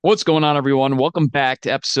What's going on, everyone? Welcome back to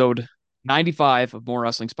episode 95 of More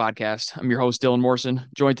Wrestling's podcast. I'm your host, Dylan Morrison,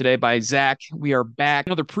 joined today by Zakk. We are back,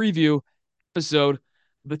 another preview episode of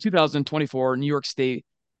the 2024 New York State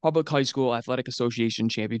Public High School Athletic Association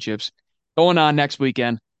Championships going on next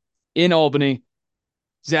weekend in Albany.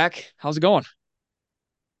 Zakk, how's it going?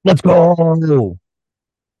 Let's go.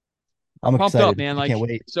 I'm Pumped up, excited. man. I can't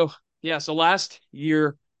wait. So last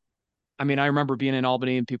year, I mean, I remember being in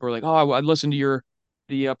Albany and people were like, "Oh, I listened to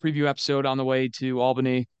the preview episode on the way to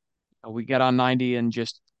Albany." We got on 90 and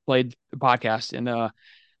just played the podcast. And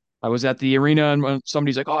I was at the arena and when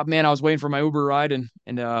somebody's like, "Oh man, I was waiting for my Uber ride," and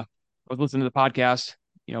I was listening to the podcast,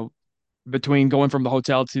 you know, between going from the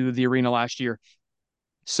hotel to the arena last year.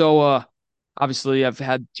 So obviously I've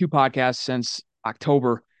had two podcasts since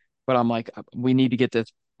October, but I'm like, we need to get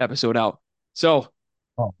this episode out. So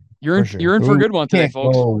Oh, you're for in sure. you're in for a We good one today, can't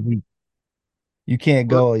folks. go. You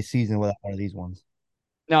can't We're go a season without one of these ones.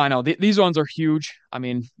 No, I know these ones are huge. I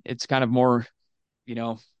mean, it's kind of more, you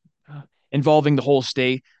know, uh, involving the whole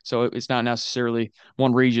state. So it's not necessarily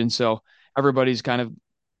one region. So everybody's kind of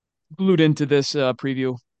glued into this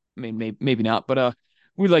preview. I mean, maybe not, but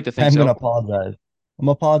we'd like to think I'm gonna so. apologize. I'm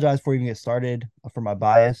gonna apologize before we even get started for my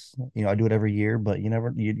bias. I do it every year, but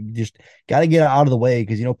you just got to get it out of the way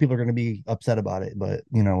because people are gonna be upset about it. But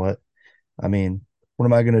you know what? I mean, what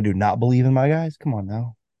am I gonna do? Not believe in my guys? Come on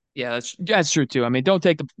now. Yeah, that's true too. I mean, don't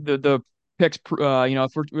take the picks. If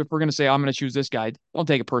we're gonna say I'm gonna choose this guy, don't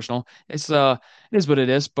take it personal. It is what it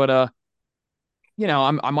is. But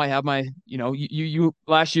I might have my you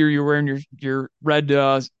last year you were wearing your red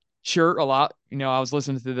shirt a lot. I was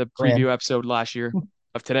listening to the Man, preview episode last year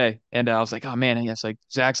of today, and I was like, oh man, and yes, like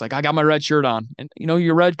Zakk's like, I got my red shirt on, and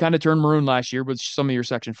your red kind of turned maroon last year with some of your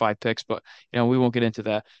Section 5 picks, but we won't get into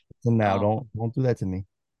that. so now Um, don't do that to me.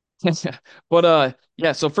 but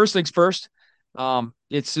yeah. So first things first,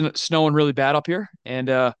 it's snowing really bad up here, and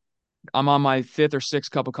I'm on my fifth or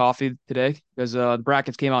sixth cup of coffee today because the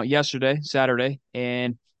brackets came out yesterday, Saturday,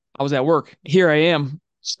 and I was at work. Here I am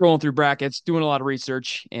scrolling through brackets, doing a lot of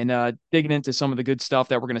research, and digging into some of the good stuff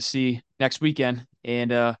that we're going to see next weekend.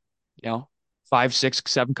 And you know, five, six,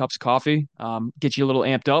 7 cups of coffee, get you a little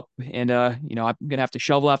amped up. And I'm gonna have to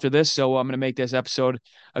shovel after this, so I'm gonna make this episode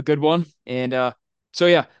a good one. And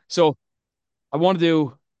so I wanted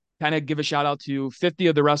to kind of give a shout out to 50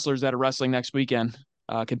 of the wrestlers that are wrestling next weekend.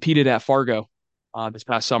 Competed at Fargo this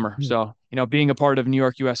past summer. So, being a part of New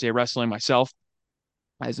York USA Wrestling myself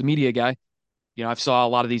as a media guy, I've saw a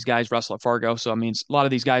lot of these guys wrestle at Fargo. So, I mean, a lot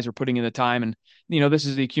of these guys are putting in the time. And, this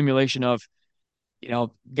is the accumulation of,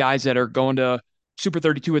 guys that are going to Super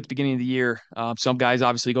 32 at the beginning of the year. Some guys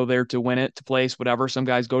obviously go there to win it, to place, whatever. Some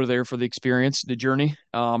guys go there for the experience, the journey,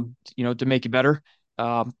 to make you better.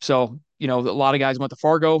 A lot of guys went to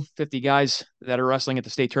Fargo, 50 guys that are wrestling at the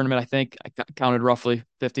state tournament. I think I counted roughly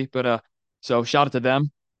 50, but so shout out to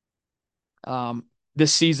them.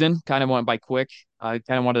 This season kind of went by quick. I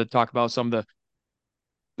kind of wanted to talk about some of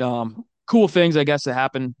the cool things, I guess, that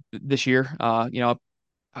happened this year. I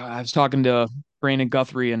was talking to Brandon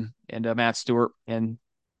Guthrie and Matt Stewart, and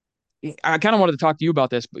I kind of wanted to talk to you about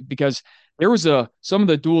this because there was some of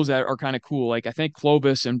the duels that are kind of cool. Like I think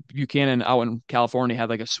Clovis and Buchanan out in California had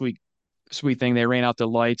like a sweet thing. They ran out the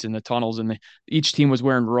lights and the tunnels, and each team was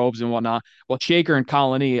wearing robes and whatnot. Well, Shaker and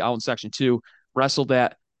Colony out in Section 2 wrestled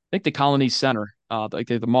at I think the Colony Center, like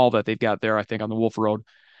the mall that they've got there. I think on the Wolf Road,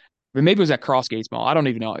 but maybe it was at Crossgates Mall. I don't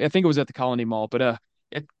even know. I think it was at the Colony Mall, but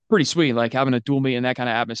it's pretty sweet. Like having a dual meet in that kind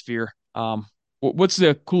of atmosphere. What's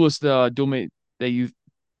the coolest dual meet that you've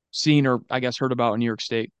seen or I guess heard about in New York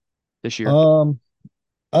State this year? Um,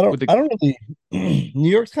 I don't With the I don't really New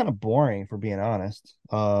York's kind of boring for being honest.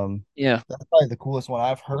 Yeah, That's probably the coolest one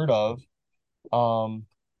I've heard of. Um,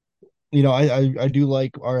 I do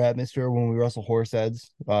like our atmosphere when we wrestle horse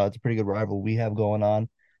heads. It's a pretty good rival we have going on.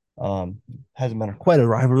 Hasn't been quite a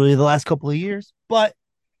rivalry the last couple of years, but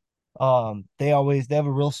they have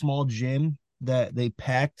a real small gym that they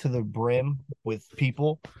pack to the brim with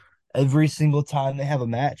people every single time they have a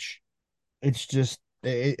match. It's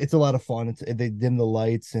a lot of fun. They dim the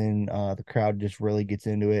lights and the crowd just really gets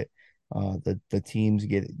into it. The teams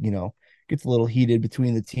gets a little heated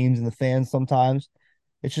between the teams and the fans sometimes.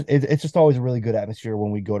 It's just always a really good atmosphere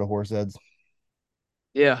when we go to Horseheads.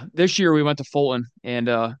 yeah. This year we went to Fulton and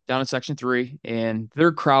down in Section 3, and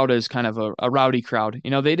their crowd is kind of a rowdy crowd. They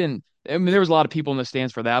didn't. I mean, there was a lot of people in the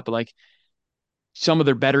stands for that, but like some of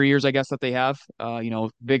their better years, I guess that they have.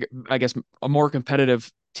 Big, I guess, a more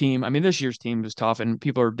competitive team. I mean, this year's team is tough, and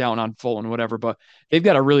people are down on Fulton, whatever. But they've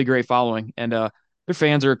got a really great following, and their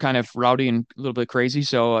fans are kind of rowdy and a little bit crazy.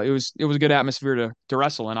 So it was a good atmosphere to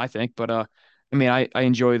wrestle in, I think. But I mean, I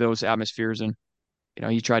enjoy those atmospheres, and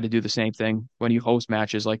you try to do the same thing when you host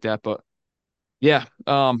matches like that. But yeah,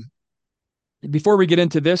 before we get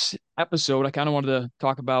into this episode, I kind of wanted to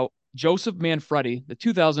talk about Joseph Manfredi, the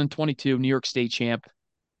 2022 New York State champ.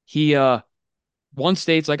 He won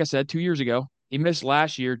states, like I said, 2 years ago. He missed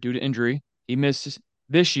last year due to injury. He missed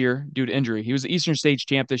this year due to injury. He was the Eastern States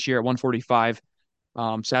champ this year at 145.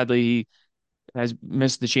 Sadly, he has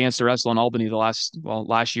missed the chance to wrestle in Albany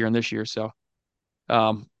last year and this year. So,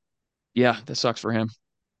 um, yeah, that sucks for him.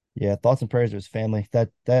 Yeah, thoughts and prayers to his family.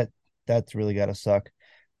 That's really gotta suck.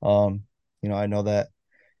 Um, I know that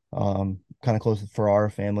kind of close for our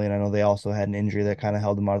family, and I know they also had an injury that kind of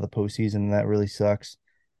held them out of the postseason, and that really sucks.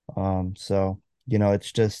 So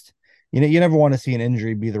it's just you never want to see an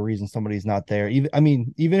injury be the reason somebody's not there. Even I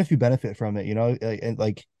mean, even if you benefit from it, and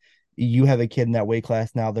like you have a kid in that weight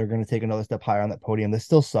class now, they're going to take another step higher on that podium. This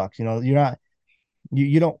still sucks. You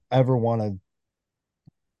don't ever want to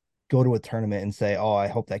go to a tournament and say, "Oh, I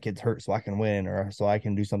hope that kid's hurt so I can win or so I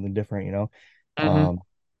can do something different." Hmm. Um,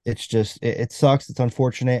 it's just it sucks. It's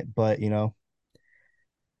unfortunate, but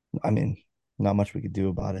I mean, not much we could do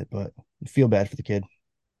about it. But I feel bad for the kid.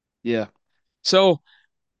 Yeah. So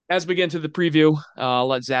as we get into the preview, I'll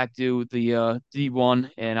let Zakk do the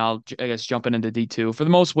D1, and I guess, jumping into D2. For the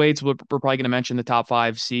most weights, we're probably going to mention the top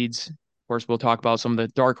five seeds. Of course, we'll talk about some of the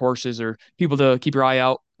dark horses or people to keep your eye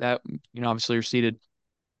out that, obviously are seated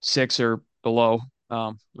six or below,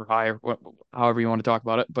 or higher, however you want to talk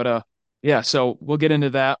about it. But yeah, so we'll get into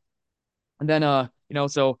that. And then,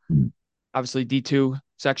 so obviously D2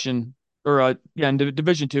 section or yeah, in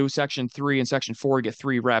Division 2, Section 3 and Section 4 get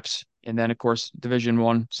 3 reps. And then of course Division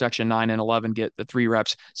 1, Section 9 and 11 get the 3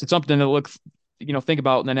 reps. So it's something to think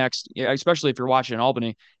about in the next, yeah, especially if you're watching in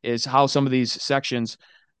Albany, is how some of these sections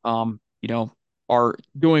um, you know, are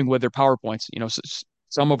doing with their PowerPoints.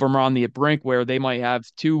 Some of them are on the brink where they might have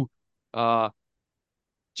uh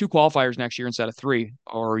two qualifiers next year instead of three,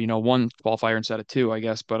 or one qualifier instead of two, I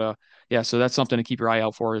guess. But yeah, so that's something to keep your eye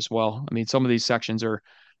out for as well. I mean, some of these sections are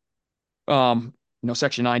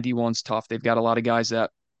Section 9 D1's tough. They've got a lot of guys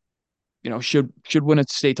that should win a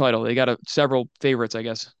state title. They got several favorites, I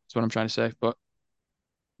guess. That's what I'm trying to say. But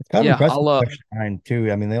It's kind of yeah, impressive I'll Section 9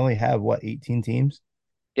 too. I mean, they only have what 18 teams.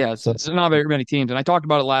 yeah, So it's not very many teams. And I talked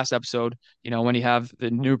about it last episode, when you have the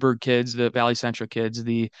Newburgh kids, the Valley Central kids,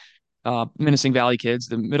 the Menacing Valley kids,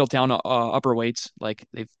 the Middletown upper weights, like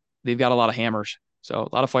they've got a lot of hammers, so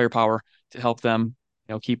a lot of firepower to help them,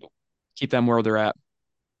 keep them where they're at.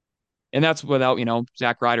 And that's without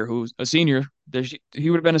Zack Ryder, who's a senior. He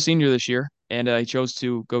would have been a senior this year, and he chose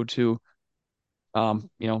to go to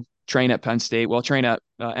train at Penn State. Well, train at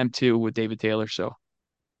M2 with David Taylor. So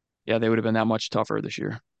yeah, they would have been that much tougher this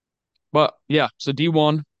year. But yeah, so D1,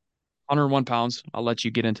 101 pounds. I'll let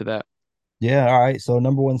you get into that. yeah, all right. So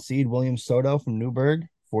number one seed William Soto from Newburgh,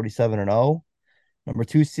 47-0. Number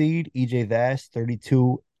two seed EJ Vass,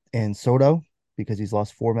 32 and Soto because he's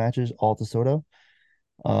lost four matches all to Soto.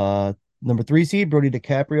 Uh, Number three seed Brody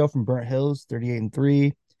DiCaprio from Burnt Hills,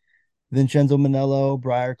 38-3. Vincenzo Manello,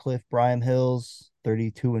 Briarcliff, Brian Hills,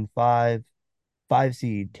 32-5. Five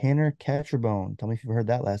seed Tanner Catcherbone. Tell me if you've heard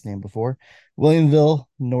that last name before. Williamville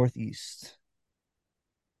Northeast.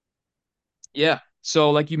 Yeah.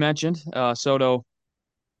 So like you mentioned, Soto.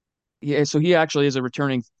 Yeah, so he actually is a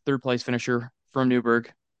returning third place finisher from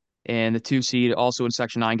Newburgh, and the 2 seed also in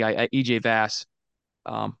Section 9 guy, EJ Vass.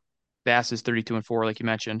 Um, Vass is 32-4, like you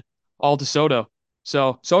mentioned, all to Soto.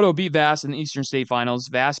 So Soto beat Vass in the Eastern State Finals.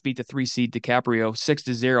 Vass beat the 3 seed DiCaprio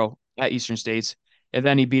 6-0 at Eastern States, and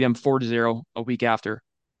then he beat him 4-0 a week after.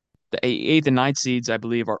 The eighth and ninth seeds, I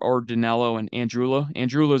believe, are Ordinello and Andrula.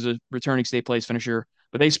 Andrula is a returning state place finisher,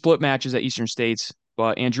 but they split matches at Eastern States.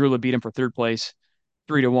 But Andrula beat him for third place,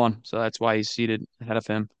 3-1. So that's why he's seated ahead of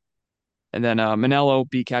him. And then Manello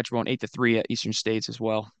beat Catchbone 8-3 at Eastern States as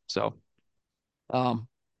well. So um,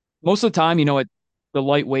 most of the time, at the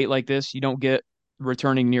lightweight like this, you don't get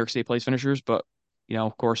returning New York State place finishers. But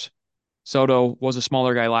of course, Soto was a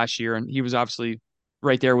smaller guy last year, and he was obviously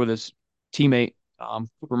right there with his teammate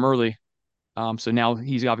Cooper Murley. So now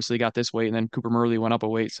he's obviously got this weight, and then Cooper Murley went up a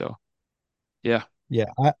weight. So yeah, Yeah,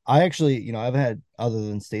 I actually, I haven't had other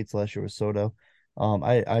than states last year with Soto.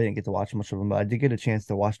 I didn't get to watch much of him, but I did get a chance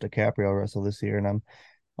to watch DiCaprio wrestle this year, and I'm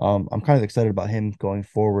kind of excited about him going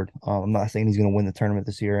forward. I'm not saying he's going to win the tournament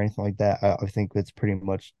this year or anything like that. I think it's pretty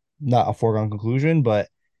much not a foregone conclusion, but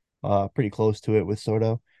pretty close to it with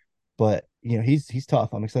Soto. But he's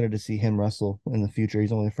tough. I'm excited to see him wrestle in the future.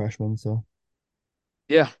 He's only a freshman, so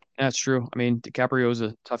yeah, that's true. I mean, DiCaprio is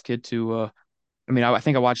a tough kid to. I mean, I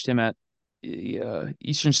think I watched him at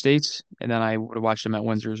Eastern States, and then I would have watched him at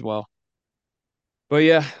Windsor as well. But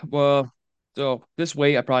yeah, well, so this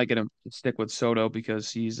weight I probably gonna stick with Soto because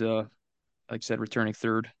he's like I said, returning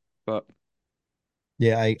third. But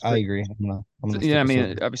Yeah, I agree. I'm gonna yeah, stick I with mean,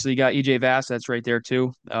 Soto. obviously you got EJ Vass that's right there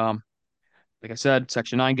too. Like I said,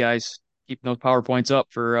 Section 9 guys keeping those power points up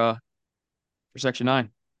for Section 9.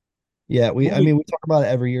 Yeah, I Moving mean, we talk about it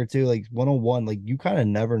every year too. Like 101, like you kind of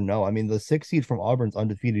never know. I mean, the six seed from Auburn's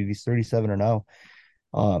undefeated. He's 37-0.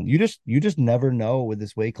 You just never know with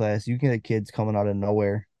this weight class. You can get kids coming out of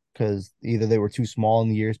nowhere because either they were too small in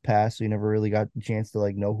the years past, so you never really got the chance to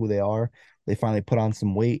like know who they are. They finally put on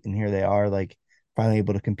some weight, and here they are, like finally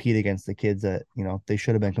able to compete against the kids that they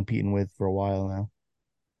should have been competing with for a while now.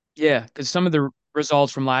 Yeah, because some of the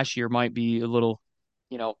results from last year might be a little,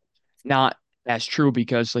 you know, not as true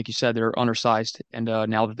because, like you said, they're undersized, and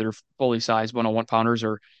now that they're fully sized 101 pounders,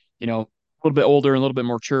 or a little bit older and a little bit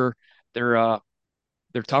more mature, they're uh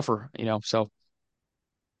they're tougher. So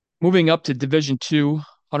moving up to Division Two,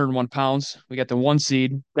 101 pounds, we got the one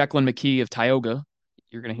seed Declan McKee of Tioga.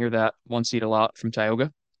 You're gonna hear that one seed a lot from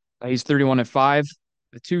Tioga. He's 31-5.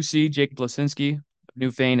 The two seed Jacob Lasinski of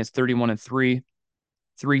Newfane is 31-3.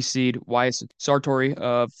 Three seed Wyatt Sartori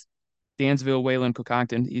of Dansville, Wayland,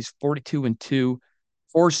 Coconcton. He's 42-2.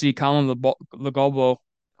 Four seed Colin Legalbo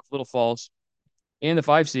of Little Falls. And the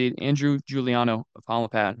five seed Andrew Giuliano of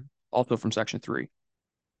Holland, also from Section 3.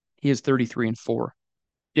 He is 33-4.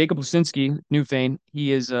 Jacob Lusinski, Newfane,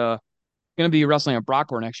 he is going to be wrestling at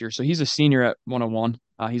Brockmore next year. So he's a senior at 101.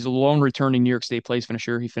 He's a lone returning New York State place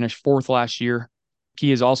finisher. He finished fourth last year.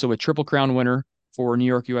 He is also a Triple Crown winner for New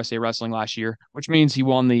York USA Wrestling last year, which means he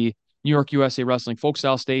won the New York USA Wrestling Folk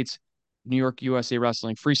Style States, New York USA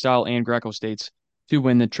Wrestling Freestyle, and Greco States to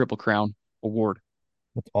win the Triple Crown award.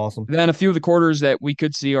 That's awesome. Then a few of the quarters that we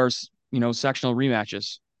could see are, sectional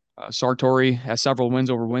rematches. Sartori has several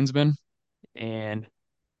wins over Winsman, and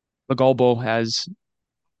Legalbo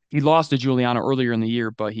he lost to Giuliano earlier in the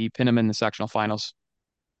year, but he pinned him in the sectional finals.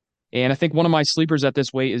 And I think one of my sleepers at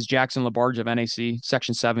this weight is Jackson Labarge of NAC,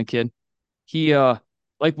 Section 7 kid. He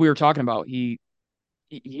like we were talking about, he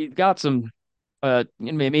got some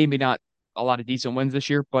maybe not a lot of decent wins this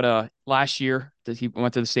year, but last year that he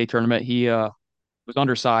went to the state tournament, he was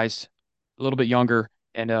undersized, a little bit younger,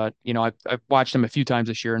 and I've watched him a few times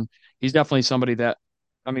this year, and he's definitely somebody that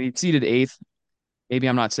I mean he seeded eighth. Maybe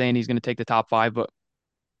I'm not saying he's going to take the top five, but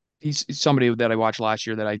he's somebody that I watched last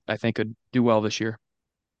year that I think could do well this year.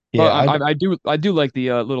 But Yeah, I do like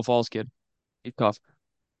the Little Falls kid. He's tough.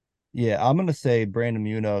 yeah, I'm gonna say Brandon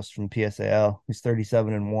Munoz from PSAL. He's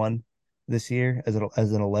 37-1 this year as an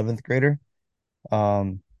 11th grader.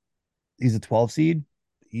 Um, he's a 12 seed.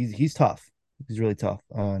 He's tough. He's really tough.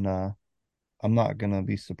 And I'm not gonna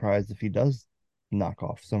be surprised if he does knock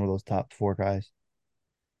off some of those top four guys.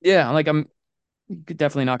 Yeah, he could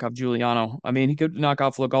definitely knock off Giuliano. I mean, he could knock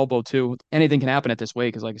off Legalbo too. Anything can happen at this weight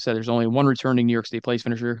because, like I said, there's only one returning New York State place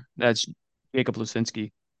finisher. That's Jacob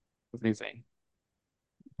Lusinski with Newfane.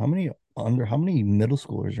 How many middle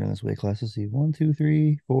schoolers are in this weight class? Let's see. One, two,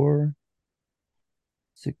 three, four,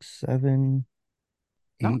 six, seven,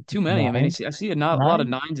 Not eight, too many. I mean, nine, I see a lot of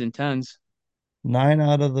nine, nines and tens. 9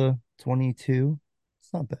 out of the 22.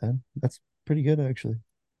 It's not bad. That's pretty good actually.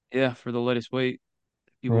 Yeah, for the latest weight,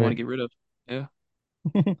 people want to Right. get rid of. Yeah,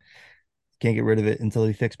 Can't get rid of it until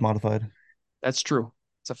he fixed modified. that's true.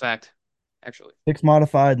 It's a fact, actually. Fix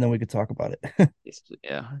modified, and then we could talk about it.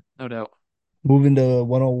 Yeah, no doubt. Moving to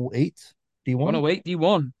 108 D1. 108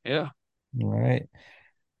 D1. Yeah. All right.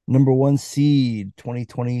 Number one seed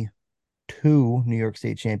 2022 New York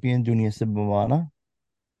State champion Dunia Sibomana.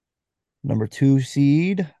 Number two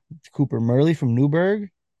seed Cooper Murley from Newburgh,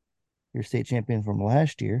 your state champion from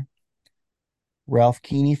last year. Ralph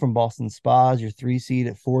Keeney from Boston Spas, your three seed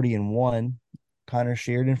at 40-1. Connor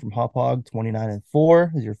Sheridan from Hop Hog,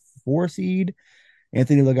 29-4 is your four seed.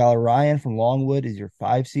 Anthony Legala Ryan from Longwood is your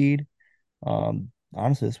five seed.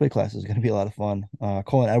 Honestly, this weight class is going to be a lot of fun.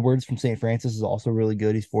 Colin Edwards from St. Francis is also really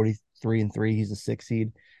good. He's 43-3. He's a six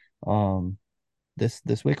seed. Um, this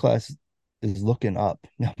weight class is looking up.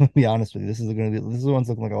 I'm gonna be honest with you. This one's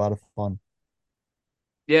looking like a lot of fun.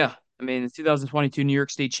 Yeah. I mean, the 2022 New York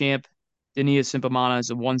State champ, Denia Simpamana is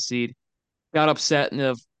a one seed. Got upset in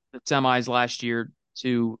the semis last year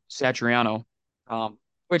to Satriano.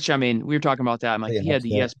 Which I mean, we were talking about that. I'm like, Really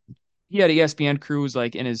an upset. he had ESPN crews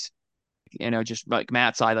like in his, just like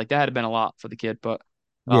Matt's side. Like that had been a lot for the kid. But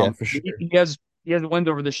Yeah, for he, sure. he has he has wins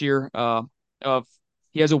over this year. Of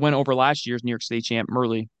he has a win over last year's New York State champ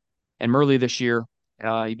Murley, and Murley this year,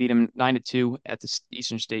 he beat him 9-2 at the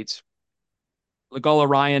Eastern States. Legala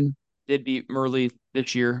Ryan did beat Murley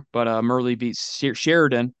this year, but Murley beat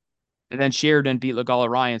Sheridan And then Sheridan beat Legala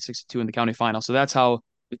Ryan 6-2 in the county final. So that's how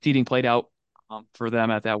the seeding played out for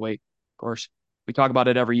them at that weight. Of course, we talk about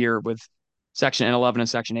it every year with Section 11 and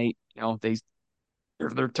Section 8.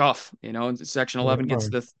 They're tough. Section They 11 gets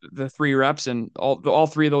are. the three reps, and all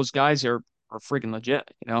three of those guys are freaking legit.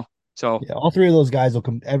 So Yeah, all three of those guys will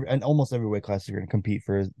come, and almost every weight class are going to compete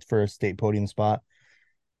for a state podium spot.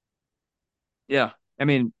 yeah, I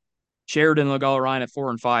mean Sheridan, Legala Ryan at 4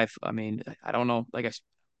 and 5. I mean, I don't know. Like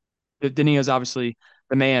Dania is obviously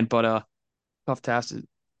the man, but tough task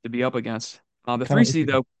to be up against. The Kind three of seed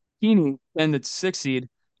though, Keeney and the six seed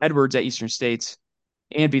Edwards at Eastern States,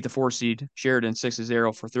 and beat the four seed Sheridan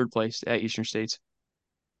 6-0 for third place at Eastern States.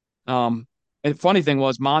 And the funny thing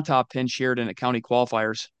was Montauk pinned Sheridan at county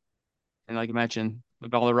qualifiers, and like you mentioned,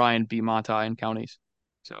 Legala Ryan beat Montauk in counties.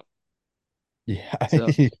 So yeah,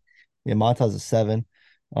 so yeah. Monta's a 7.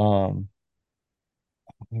 I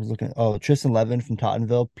was looking. Oh, Tristan Levin from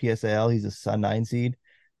Tottenville, PSAL. He's a 9 seed.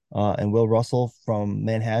 And Will Russell from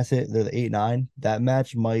Manhasset. They're the 8-9. That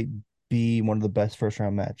match might be one of the best first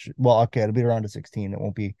round match. Well, okay, it'll be around a 16. It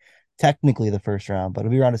won't be technically the first round, but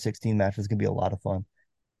it'll be around a 16 match. It's gonna be a lot of fun.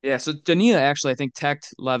 yeah, so Dania actually I think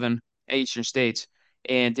teched Levin at Eastern States,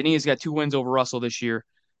 and Dania's got two wins over Russell this year.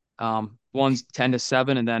 One's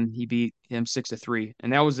 10-7, and then he beat him 6-3,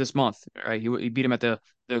 and that was this month, right? He beat him at the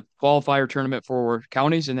qualifier tournament for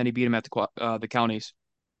counties, and then he beat him at the counties.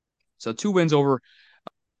 So two wins over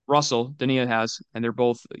Russell, Dania has, and they're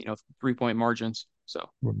both 3-point margins. So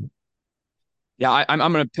yeah, I'm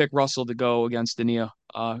gonna pick Russell to go against Dania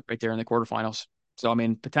right there in the quarterfinals. So I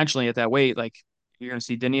mean, potentially at that weight, like you're gonna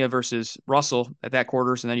see Dania versus Russell at that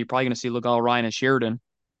quarters, and then you're probably gonna see Legal Ryan and Sheridan.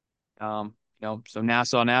 So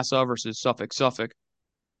Nassau versus Suffolk.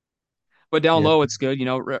 But down Yeah, low, it's good.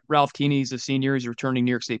 Ralph Keeney's a senior. He's a returning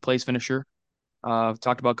New York State place finisher.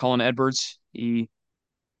 Talked about Cullen Edwards. He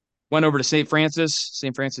went over to St. Francis.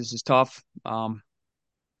 St. Francis is tough. And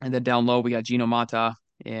then down low, we got Gino Mata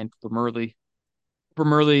and Murley.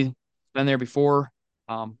 Murley been there before.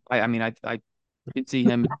 I mean, I did see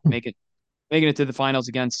him making it to the finals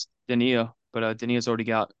against Dania, but Dania's already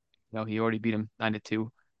got, he already beat him 9-2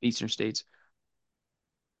 Eastern States.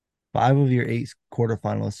 5 of your 8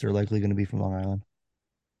 quarterfinalists are likely going to be from Long Island.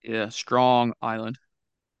 Yeah, strong island.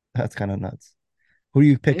 That's kind of nuts. Who are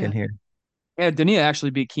you picking Yeah. here? Yeah, Dania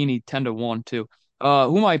actually beat Keeney 10-1 too.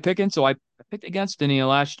 Who am I picking? So I picked against Dania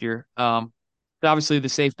last year. Obviously the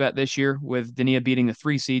safe bet this year with Dania beating the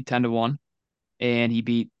 3 seed 10-1, and he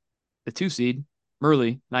beat the 2 seed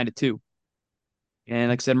Murley 9-2. And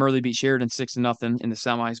like I said, Murley beat Sheridan 6-0 in the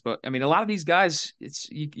semis. But I mean, a lot of these guys, it's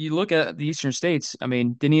you look at the Eastern States. I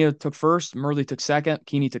mean, Dania took first, Murley took second,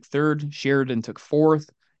 Keeney took third, Sheridan took fourth,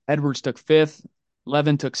 Edwards took fifth,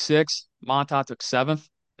 Levin took sixth, Monta took seventh.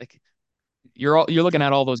 Like you're looking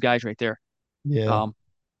at all those guys right there. Yeah, Um,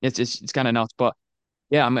 it's kind of nuts, but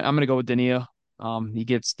yeah, I'm gonna go with Dania. He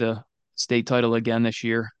gets the state title again this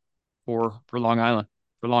year for Long Island,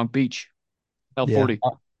 for Long Beach, yeah. L40.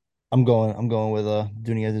 I'm going with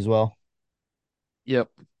Dunez as well. Yep.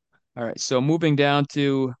 All right. So moving down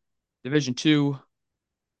to Division Two,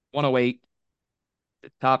 108.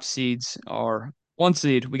 The top seeds are 1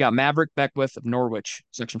 seed. We got Maverick Beckwith of Norwich,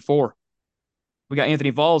 Section 4. We got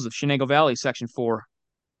Anthony Valls of Shenango Valley, Section 4.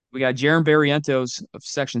 We got Jaron Barrientos of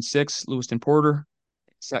Section 6, Lewiston Porter.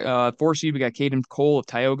 4 seed, we got Caden Cole of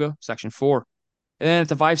Tioga, Section 4. And then at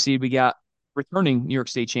the 5 seed, we got returning New York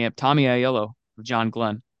State champ Tommy Aiello of John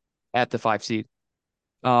Glenn at the 5 seed.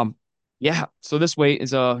 Um, yeah, so this weight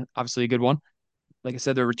is obviously a good one. Like I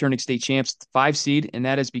said, they're returning state champs, 5 seed, and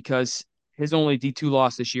that is because his only D2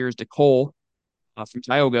 loss this year is to Cole from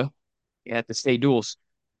Tioga at the state duels.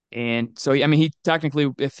 And so, I mean, he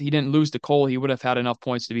technically, if he didn't lose to Cole, he would have had enough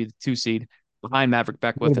points to be the 2 seed behind Maverick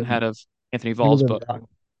He would Beckwith and have been ahead of Anthony he would Valls. have been But locked,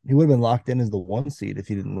 he would have been locked in as the 1 seed if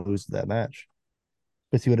he didn't lose that match.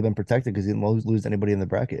 Because he would have been protected because he didn't lose anybody in the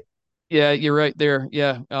bracket. yeah, you're right there.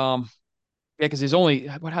 Yeah. Yeah, because he's only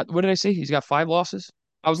what did I say? He's got 5 losses.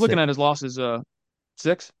 I was looking 6, at his losses,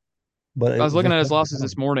 6. but I it was was looking just at his one of the losses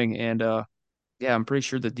this counties. morning, and yeah, I'm pretty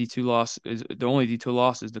sure the D2 loss is the only D2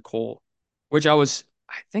 loss is the Cole, which I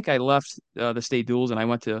think I left the state duels and I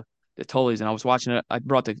went to the Tully's and I was watching it. I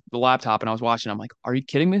brought the laptop and I was watching. I'm like, are you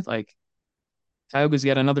kidding me? Like, Tioga's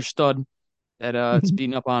got another stud that it's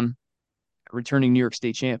beating up on a returning New York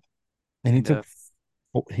State champ. And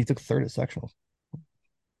And he took third at sectionals.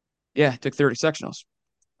 yeah, took 30 sectionals.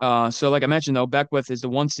 So like I mentioned though, Beckwith is the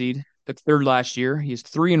 1 seed, took third last year. He's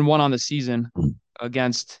 3-1 on the season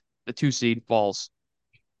against the 2 seed Balls.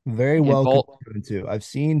 Very And well Ball, compared to. I've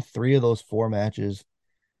seen 3 of those 4 matches,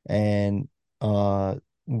 and the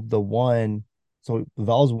one, so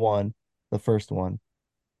Val's won. the first one.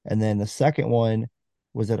 And then the second one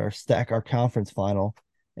was at our conference final,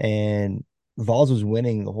 and Vols was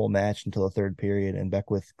winning the whole match until the third period, and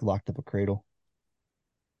Beckwith locked up a cradle.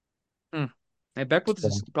 Hmm. And Beckwith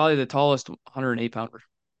is So probably the tallest 108 pounder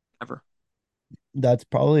ever. that's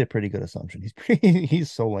probably a pretty good assumption.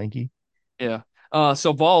 He's so lanky. Yeah.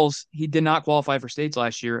 So Vols, he did not qualify for states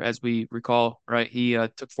last year, as we recall, right? He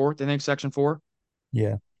took fourth, I think, section four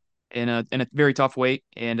Yeah. in a very tough weight.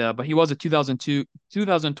 And but he was a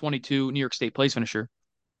 2022 New York State place finisher.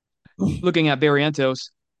 Looking at Barrientos,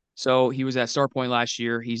 so he was at Star Point last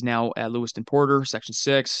year. He's now at Lewiston Porter, section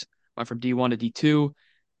six, went from D1 to D2.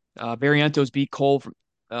 Barrientos beat Cole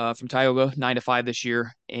from Tioga 9-5 this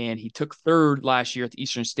year, and he took third last year at the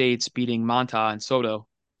Eastern States, beating Monta and Soto.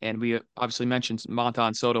 And we obviously mentioned Monta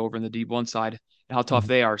and Soto over in the D1 side and how tough Mhm.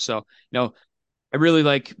 they are. So, I really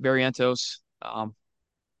like Barrientos.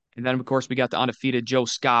 And then, of course, we got the undefeated Joe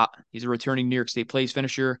Scott. He's a returning New York State place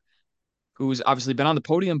finisher who's obviously been on the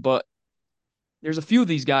podium, but there's a few of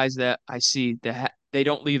these guys that I see that they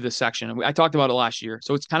don't leave the section. I talked about it last year,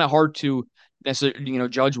 so it's kind of hard to necessarily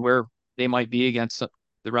judge where they might be against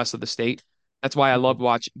the rest of the state. That's why I love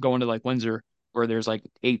going to like Windsor, where there's like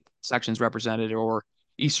eight sections represented, or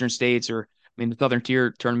Eastern States, or I mean the Southern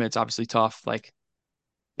Tier tournament's obviously tough. Like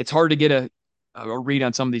it's hard to get a read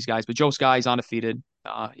on some of these guys, but Joe Sky's undefeated.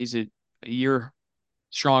 He's a year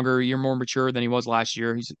stronger, a year more mature than he was last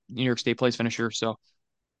year. He's a New York State place finisher, so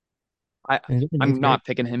I And he's in I'm eighth grade. not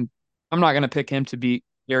picking him. I'm not going to pick him to beat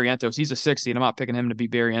Barrientos. He's a 60, and I'm not picking him to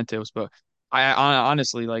beat Barrientos. But I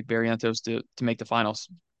honestly like Barrientos to make the finals.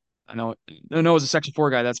 I know as a Section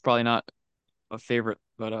Four guy, that's probably not a favorite,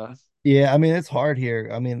 but Yeah, I mean it's hard here.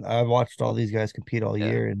 I mean, I've watched all these guys compete all yeah,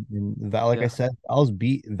 year, and Val, like I yeah, said, Val's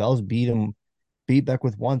beat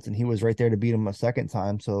Beckwith once, and he was right there to beat him a second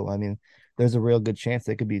time. So I mean, there's a real good chance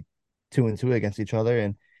they could be 2-2 against each other,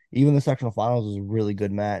 and even the sectional finals was a really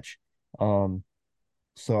good match. Um,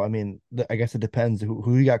 so I mean, I guess it depends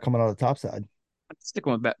who you got coming out of the top side. I'm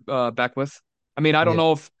sticking with Beckwith. I mean, Yeah, I don't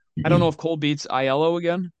know if Cole beats Aiello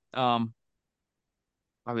again.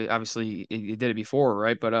 Obviously he did it before,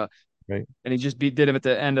 right? But right. and he just did him at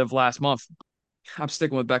the end of last month. I'm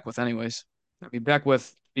sticking with Beckwith anyways. I mean,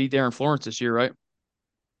 Beckwith beat Darren Florence this year, right?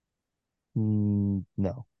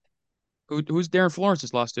 No, Who's Darren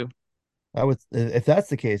Florence's lost to? I would if that's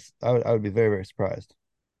the case, I would be very very surprised.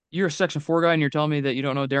 You're a Section Four guy, and you're telling me that you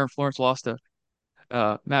don't know Darren Florence lost to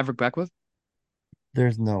Maverick Beckwith?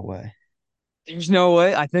 There's no way. There's no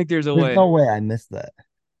way. I think there's a There's way. no way I missed that.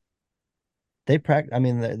 They practice. I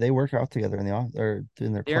mean, they work out together in the off or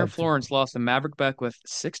in their Darren club too. Florence lost to Maverick Beckwith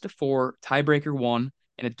 6-4, tiebreaker one,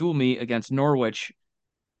 in a dual meet against Norwich,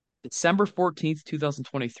 December 14th,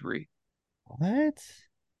 2023. What? It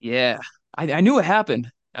Yeah, I knew it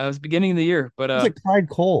happened. It was beginning of the year, but was like Clyde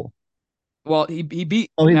Cole. well, he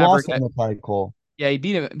beat Oh, he Maverick. lost on the Clyde Cole. Yeah, he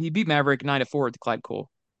beat him. He beat Maverick 9-4 at the Clyde Cole,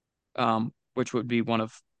 which would be one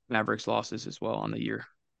of Maverick's losses as well on the year.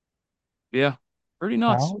 Yeah, pretty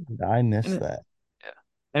nuts. How did I miss And that? yeah.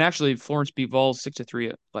 And actually, Florence beat Vols 6-3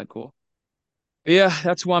 at Glad Cool. Yeah,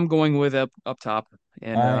 that's who I'm going with up top.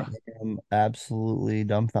 And I am absolutely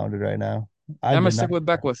dumbfounded right now. I I'm gonna did stick not. with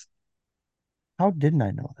Beckwith. How didn't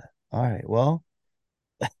I know that? All right. Well,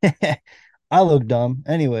 I look dumb.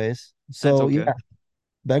 Anyways, That's so okay. yeah,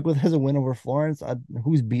 Beckwith has a win over Florence.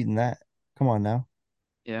 Who's beating that? Come on now.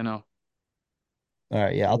 Yeah, no. All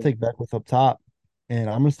right. Yeah, I'll take Beckwith up top, and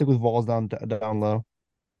I'm gonna stick with Vols down low.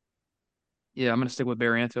 Yeah, I'm gonna stick with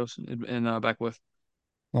Barrientos and Beckwith.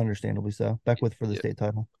 Understandably so. Beckwith for the Yeah, state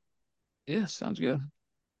title. yeah, sounds good.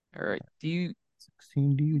 All right, D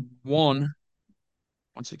 16, do you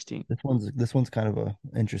 116. this one's kind of a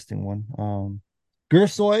interesting one.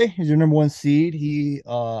 Gersoy is your number one seed. He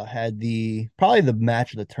had the probably the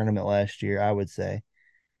match of the tournament last year, I would say.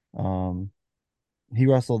 Um he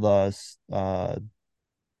wrestled us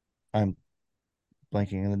I'm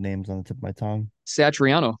blanking on the names on the tip of my tongue.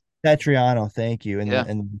 Satriano. Satriano, thank you, Yeah,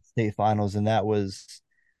 in the state finals, and that was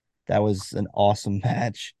an awesome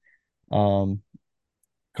match. Um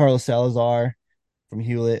Carlos Salazar from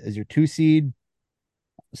Hewlett is your two seed.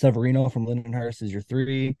 Severino from Lindenhurst is your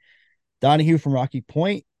three. Donahue from Rocky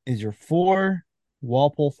Point is your four.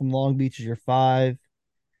 Walpole from Long Beach is your five.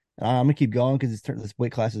 I'm gonna keep going because this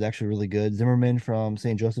weight class is actually really good. Zimmerman from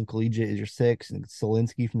St. Joseph Collegiate is your six, and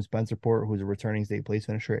Solinsky from Spencerport, who's a returning state place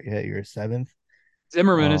finisher, at your seventh.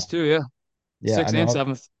 Zimmerman Uh, is too. Yeah, yeah, I sixth mean, and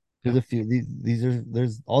seventh. there's Yeah, a few. These are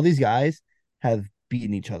there's all these guys have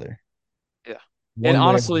beaten each other yeah. And one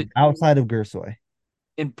way or honestly, another, outside of Gersoy.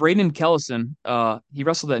 in Braden Kellison, he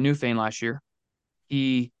wrestled at Newfane last year.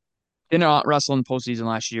 He Did not wrestle in the postseason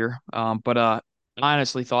last year. But I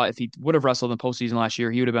honestly thought if he would have wrestled in the postseason last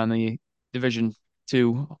year, he would have been the Division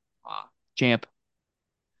Two champ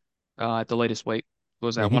at the latest weight. What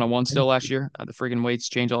was Yeah, that he 101 still last year? The friggin' weights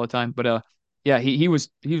change all the time. But yeah, he was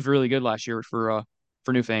really good last year for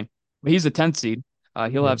New Fame. But he's the 10th seed.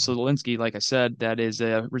 He'll yeah. have Solinsky, like I said, that is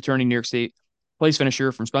a returning New York State place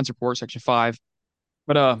finisher from Spencerport, Section 5.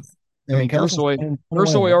 But I And mean, Kellison's Gersoy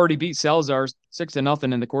 21-1. already beat Salazar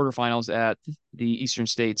 6-0 in the quarterfinals at the Eastern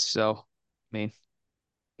States. So I mean,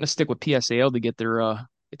 let's stick with PSAL to get their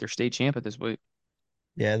state champ at this weight.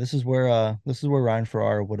 Yeah, this is where Ryan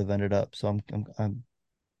Ferrara would have ended up. So I'm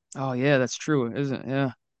Oh yeah, that's true, isn't it?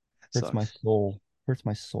 Yeah, that hurts my sucks. soul. Hurts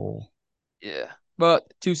my soul. Yeah.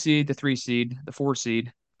 But two seed, the three seed, the four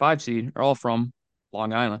seed, five seed are all from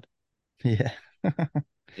Long Island. Yeah.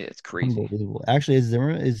 Yeah, it's crazy. Unbelievable. Actually, is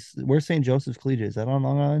Zimmer is where's St. Joseph's Collegiate? Is that on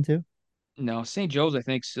Long Island too? No, St. Joe's, I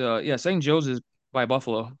think, yeah, St. Joe's is by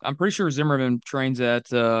Buffalo. I'm pretty sure Zimmerman trains at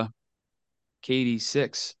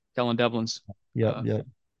KD6, Kellen Devlin's. Yep, Uh, yep.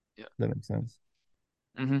 yeah. That makes sense.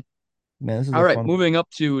 hmm Man, this is All a right, fun. moving up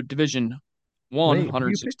to Division One, Wait, who are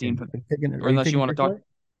you 116. picking? Or Are you unless you taking want to talk. Gersoy?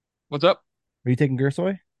 What's up? Are you taking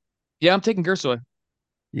Gersoy? Yeah, I'm taking Gersoy.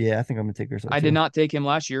 Yeah, I think I'm gonna take Gersoy I did too. not take him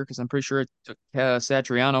last year because I'm pretty sure it took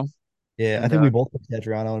Satriano. Yeah, I And think we both took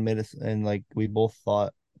Satriano and made us and like we both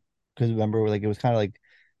thought because remember like it was kind of like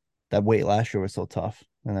that weight last year was so tough.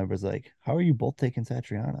 And I was like, how are you both taking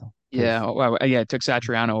Satriano? yeah, Because yeah, I took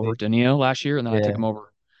Satriano over wait, Danilo last year, and then I took yeah, him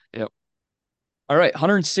over. Yep. All right,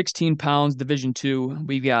 116 pounds, Division Two.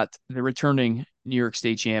 We got the returning New York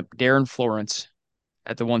State champ, Darren Florence,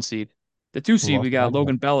 at the one seed. The two who seed, else we did I got got?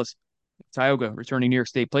 Logan Bellis, Tioga, returning New York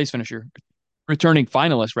State place finisher, returning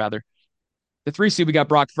finalist, rather. The three seed, we got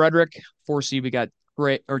Brock Frederick. Four seed, we got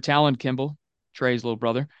Talon Kimball, Trey's little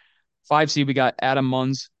brother. Five seed, we got Adam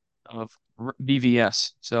Munns of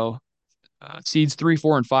BVS. So seeds three,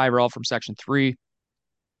 four, and five are all from Section 3.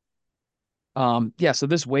 Yeah, so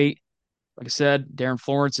this weight, like I said, Darren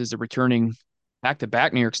Florence is the returning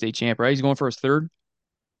back-to-back New York State champ, right? He's going for his third.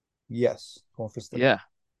 Yes, going for third. Yeah,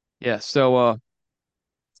 yeah. So,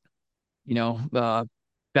 you know,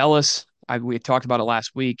 Bellis, we had talked about it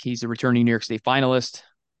last week. He's the returning New York State finalist.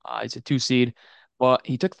 He's a two seed, but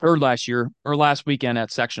he took third last year or last weekend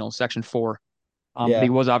at sectional, Section 4. But he Yeah,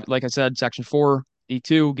 was, like I said, Section 4,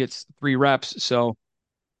 D2 gets 3 reps. So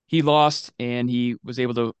he lost and he was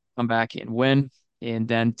able to come back and win and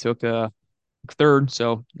then took a third.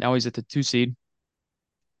 So now he's at the two seed.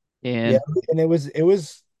 yeah, And and it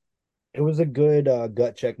was a good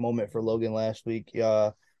gut check moment for Logan last week. He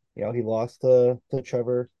lost to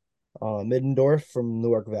Trevor Middendorf from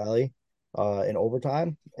Newark Valley in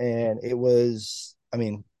overtime, and it was, I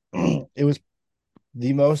mean, it was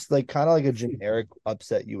the most like kind of like a generic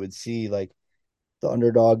upset you would see. Like the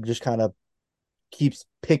underdog just kind of keeps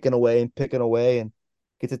picking away and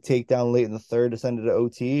gets a takedown late in the third to send it to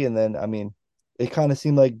OT. And then, I mean, it kind of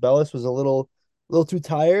seemed like Bellis was little too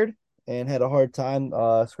tired and had a hard time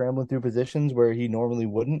scrambling through positions where he normally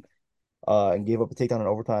wouldn't and gave up a takedown in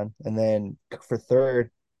overtime. And then for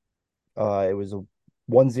third, it was a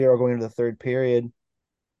 1-0 going into the third period.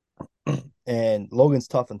 And Logan's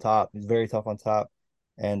tough on top. He's very tough on top.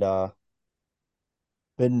 And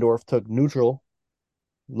Biddendorf took neutral.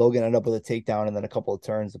 Logan ended up with a takedown and then a couple of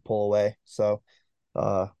turns to pull away. So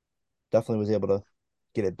uh, definitely was able to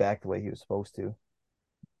get it back the way he was supposed to.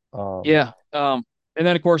 Um, yeah. And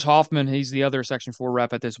then of course Hoffman, he's the other Section 4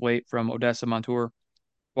 rep at this weight from Odessa Montour,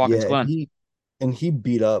 Watkins yeah, Glen. he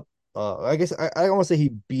beat up. I guess I don't want to say he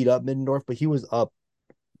beat up Middendorf, but he was up.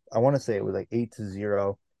 I want to say it was like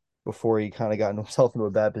 8-0 before he kind of got himself into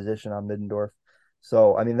a bad position on Middendorf.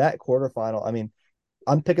 So I mean that quarterfinal. I mean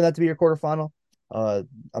I'm picking that to be your quarterfinal. Uh,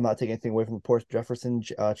 I'm not taking anything away from the Porsche Jefferson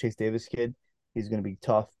Chase Davis kid. He's going to be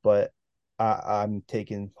tough, but I'm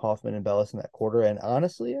taking Hoffman and Bellis in that quarter. And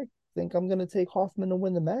honestly, I think I'm going to take Hoffman to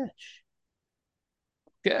win the match.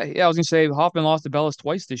 Yeah, yeah, I was gonna say Hoffman lost to Bellis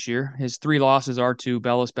twice this year. His three losses are to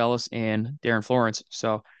Bellis, and Darren Florence.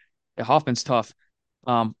 So yeah, Hoffman's tough.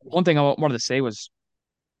 One thing I wanted to say was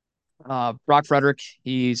Brock Frederick,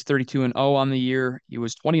 he's 32-0 on the year. He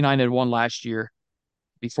was 29-1 last year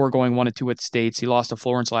before going 1-2 at states. He lost to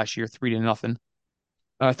Florence last year, 3-0.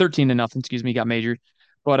 13-0, excuse me, he got majored.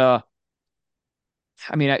 But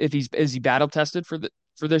I mean, if he's is he battle tested for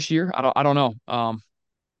this year? I don't know.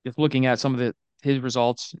 Just looking at some of his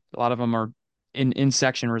results, a lot of them are in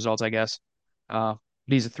section results, I guess. But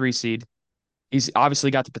he's a three seed. He's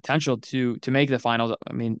obviously got the potential to make the finals.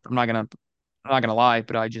 I mean, I'm not gonna lie,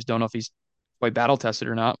 but I just don't know if he's quite battle tested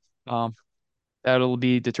or not. That'll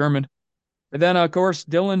be determined. And then, of course,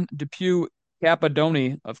 Dylan Depew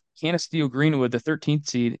Capadoni of Canisteo Greenwood, the 13th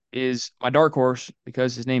seed, is my dark horse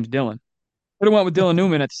because his name's Dylan. Could have went with Dylan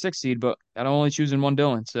Newman at the 6th seed, but I'm only choosing one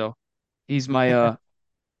Dylan. So he's my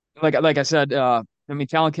like I said, I mean,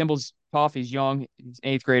 Talon Kimball's tough. He's young. He's an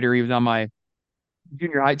eighth grader. He was on my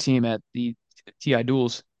junior high team at the TI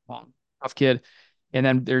Duels. Tough kid. And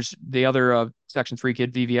then there's the other Section 3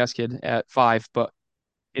 kid, VVS kid at 5. But,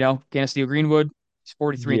 Canisteo Greenwood, he's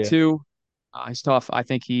 43 and Yeah. 2. He's tough. I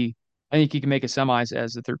think he can make a semis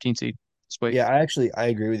as the 13th seed. Sweet. Yeah, I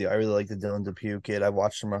agree with you. I really like the Dylan Depew kid. I've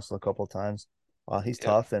watched him wrestle a couple of times. He's Yep.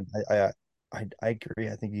 tough, and I agree.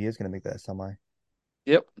 I think he is going to make that semi.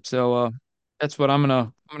 Yep. So that's what I'm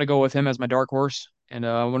gonna go with him as my dark horse. And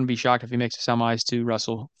I wouldn't be shocked if he makes the semis to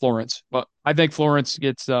wrestle Florence. But I think Florence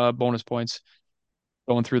gets bonus points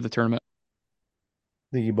going through the tournament.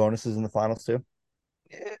 Think he bonuses in the finals too.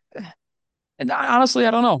 And honestly,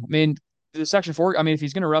 I don't know. I mean, the Section 4, I mean, if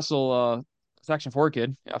he's going to wrestle Section 4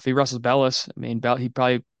 kid, if he wrestles Bellis, I mean, he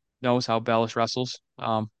probably knows how Bellis wrestles.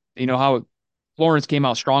 You know how Florence came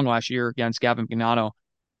out strong last year against Gavin Magnano,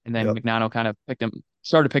 and then Yep. Magnano kind of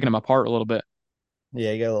started picking him apart a little bit.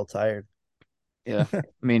 Yeah, he got a little tired. Yeah. I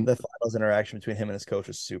mean, The finals interaction between him and his coach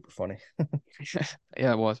was super funny.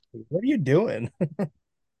 yeah, it was. What are you doing?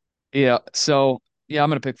 Yeah. So, yeah, I'm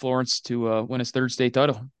going to pick Florence to win his third state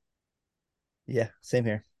title. Yeah, same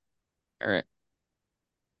here. All right.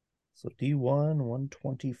 So D1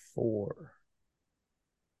 124.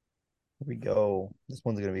 Here we go. This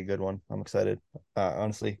one's gonna be a good one. I'm excited.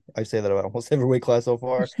 Honestly, I say that about almost every weight class so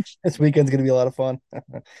far. This weekend's gonna be a lot of fun.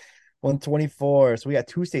 124. So we got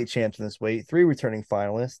two state champs in this weight, three returning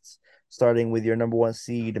finalists, starting with your number one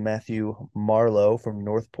seed, Matthew Marlowe from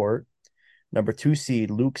Northport. Number two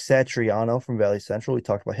seed, Luke Satriano from Valley Central. We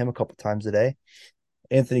talked about him a couple times today.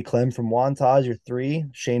 Anthony Clem from Wantage, your three.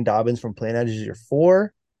 Shane Dobbins from Plain Edge is your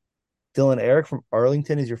four. Dylan Eric from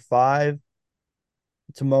Arlington is your five.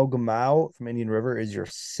 Tamo Gamau from Indian River is your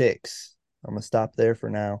six. I'm gonna stop there for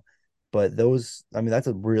now. But those, I mean, that's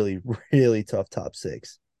a really, really tough top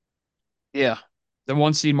six. Yeah. The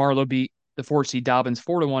one seed Marlowe beat the four seed Dobbins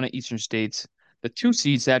 4-1 at Eastern States. The two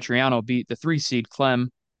seed Satriano beat the three seed Clem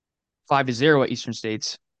 5-0 at Eastern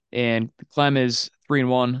States. And Clem is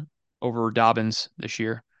 3-1 over Dobbins this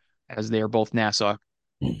year, as they are both Nassau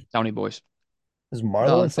County boys. Is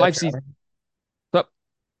Marlowe and Five seed. Satriano? But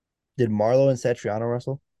Did Marlowe and Satriano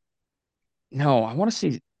wrestle? no, I want to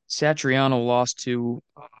say Satriano lost to,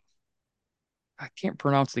 I can't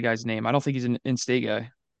pronounce the guy's name. I don't think he's an in-state guy.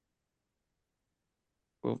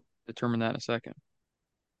 We'll determine that in a second.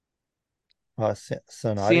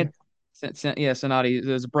 Sonati? Sant, yeah, Sonati.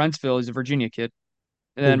 There's Brentsville. He's a Virginia kid.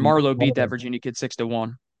 And Who then beat Marlowe beat that Marlowe? Virginia kid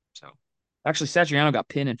 6-1. So actually, Satriano got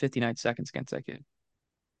pinned in 59 seconds against that kid.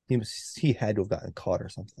 He had to have gotten caught or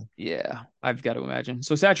something. Yeah, I've got to imagine.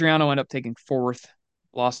 So Satriano ended up taking fourth,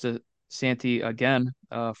 lost to Santi again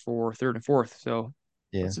for third and fourth. So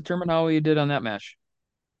Yeah, let's determine how he did on that match.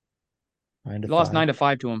 nine to He lost five.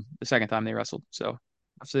 9-5 to him the second time they wrestled. So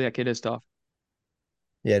obviously that kid is tough.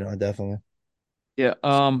 Yeah, no, definitely. Yeah.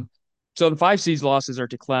 So the five seeds losses are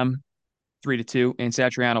to Clem 3-2 and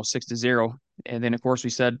Satriano 6-0. And then of course we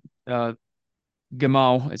said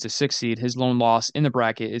Gamal is a six seed. His lone loss in the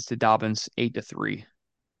bracket is to Dobbins 8-3.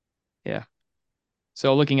 Yeah.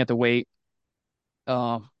 So looking at the weight,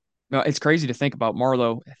 no, it's crazy to think about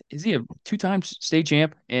Marlowe. Is he a two-time state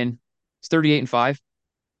champ and he's 38 and 5?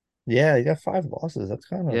 Yeah, he got five losses. That's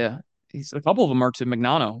kind of Yeah. He's a couple of them are to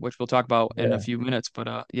Magnano, which we'll talk about in a yeah. few minutes.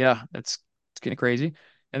 But yeah, it's getting crazy.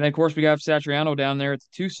 And then of course we got Satriano down there at the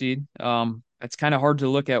two seed. It's kind of hard to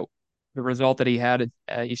look at the result that he had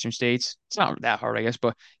at Eastern States. It's not that hard, I guess,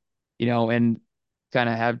 but and kind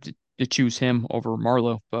of have to choose him over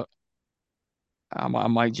Marlowe. But I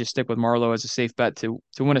might just stick with Marlowe as a safe bet to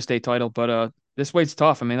win a state title. But this weight's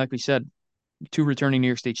tough. I mean, like we said, two returning New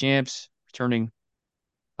York State champs, returning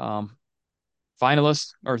um,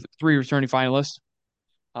 finalists, or three returning finalists.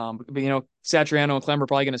 But Satriano and Clem are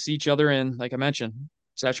probably going to see each other, and like I mentioned,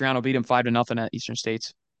 Satriano beat him 5-0 at Eastern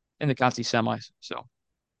States in the Consti semis. So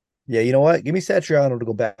Yeah, you know what? Give me Satriano to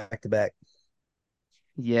go back to back.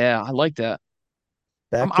 yeah, I like that.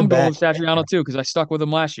 I'm Back to I'm going back. with Satriano too because I stuck with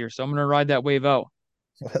him last year, so I'm going to ride that wave out.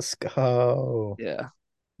 Let's go. Yeah.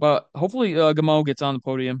 But hopefully Gamo gets on the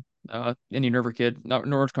podium. Indian River kid, not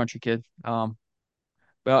North Country kid.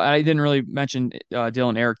 Well, I didn't really mention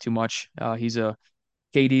Dylan Eric too much. He's a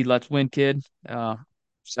KD Let's Win kid. Yep.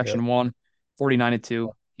 Section 1, 49 and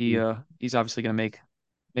 2. He He- he's obviously gonna make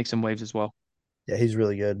some waves as well. Yeah, he's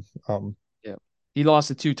really good. Yeah. He lost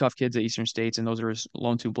to two tough kids at Eastern States, and those are his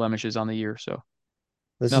lone two blemishes on the year. So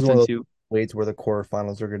This is one nothing of those too. weights where the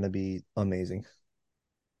quarterfinals are going to be amazing.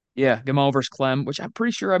 Yeah, Gamo versus Clem, which I'm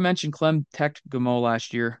pretty sure I mentioned Clem teched Gamo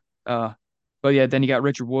last year. But yeah, then you got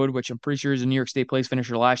Richard Wood, which I'm pretty sure is a New York State place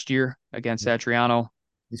finisher last year against Satriano.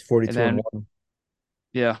 He's And 42 and then 1.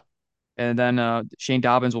 yeah, and then Shane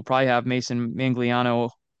Dobbins will probably have Mason Mangliano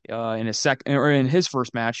in his second or in his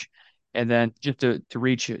first match, and then just to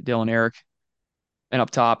reach Dylan Eric. And up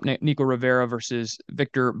top, Nico Rivera versus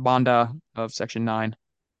Victor Banda of Section 9.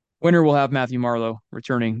 Winner will have Matthew Marlowe,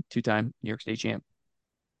 returning two-time New York State champ.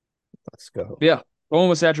 Let's go. Yeah, going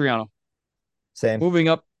with Satriano. Same. Moving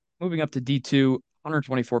up, moving up to D2,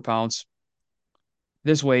 124 pounds.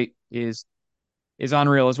 This weight is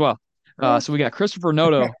unreal as well. So we got Christopher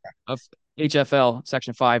Noto of HFL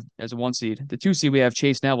Section 5 as a 1 seed. The 2 seed, we have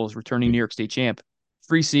Chase Neville's returning New York State champ.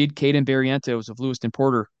 3 seed, Caden Barrientos of Lewiston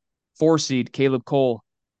Porter. 4 seed, Caleb Cole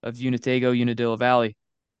of Unitego, Unadilla Valley.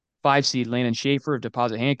 5 seed, Landon Schaefer of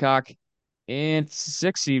Deposit Hancock. And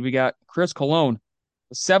 6 seed, we got Chris Colon.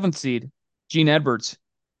 The 7th seed, Gene Edwards.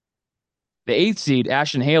 The 8th seed,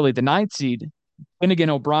 Ashton Haley. The 9th seed, Finnegan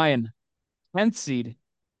O'Brien. 10th seed,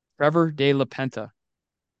 Trevor De La Penta.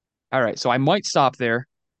 All right, so I might stop there,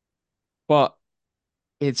 but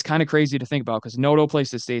it's kind of crazy to think about because Noto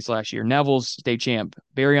placed the states last year. Neville's state champ.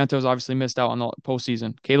 Barrientos obviously missed out on the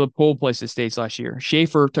postseason. Caleb Cole placed the states last year.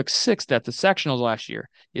 Schaefer took 6th at the sectionals last year.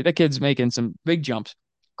 Yeah, that kid's making some big jumps.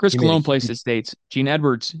 Chris He made a Cologne placed huge. the states. Gene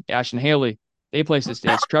Edwards, Ashton Haley, they placed the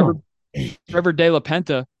states. Trevor De La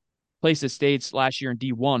Penta placed the states last year in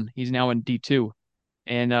D1. He's now in D2.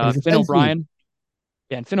 And And he's a Finn 10 seed. O'Brien,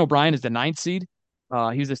 yeah, and Finn O'Brien is the 9th seed.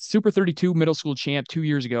 He was a Super 32 middle school champ 2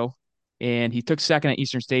 years ago, and he took second at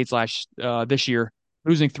Eastern States this year,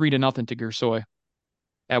 losing 3-0 to Gersoy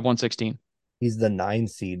at 116. He's the 9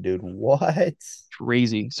 seed, dude. What?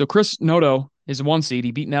 Crazy. So Chris Noto is a 1 seed.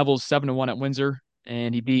 He beat Neville's 7-1 at Windsor,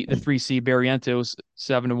 and he beat the 3 seed Barrientos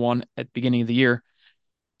 7-1 at the beginning of the year.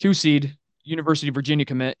 2 seed University of Virginia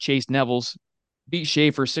commit Chase Neville's beat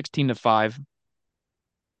Schaefer 16-5.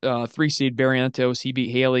 3 seed Barrientos, he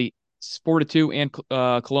beat Haley 4-2 and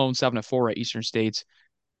Cologne 7-4 at Eastern States.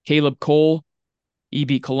 Caleb Cole, he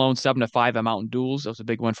beat Cologne 7-5 at Mountain Duels. That was a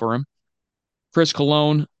big win for him. Chris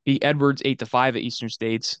Cologne beat Edwards 8-5 at Eastern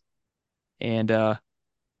States. And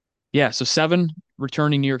yeah, so 7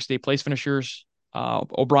 returning New York State place finishers.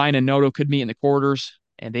 O'Brien and Noto could meet in the quarters,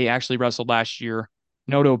 and they actually wrestled last year.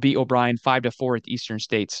 Noto beat O'Brien 5-4 at the Eastern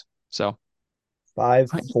States. So,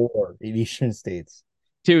 5-4 in Eastern States.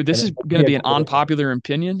 dude, And this then is going be to a be an quarterfinal. unpopular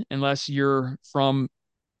opinion unless you're from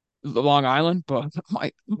Long Island, but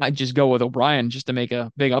I might just go with O'Brien just to make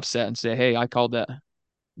a big upset and say, hey, I called that.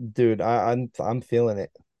 Dude, I'm feeling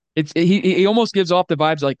it. He almost gives off the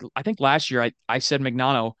vibes like I think last year I said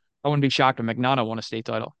Magnano. I wouldn't be shocked if Magnano won a state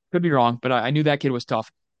title. Could be wrong, but I knew that kid was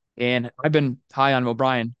tough. And I've been high on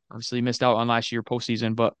O'Brien. Obviously missed out on last year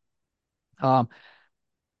postseason, but um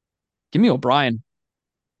give me O'Brien.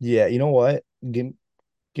 Yeah, you know what? Give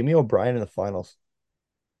me O'Brien in the finals.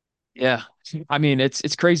 Yeah. I mean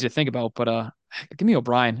it's crazy to think about, but give me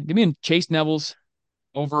O'Brien. Give me Chase Neville's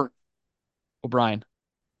over O'Brien.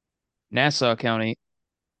 Nassau County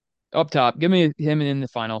up top. Give me him in the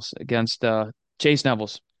finals against Chase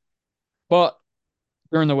Neville's. But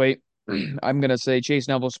during the wait, I'm gonna say Chase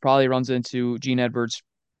Neville's probably runs into Gene Edwards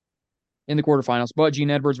in the quarterfinals. But Gene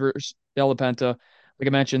Edwards versus Della Penta, like I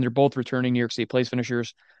mentioned, they're both returning New York State place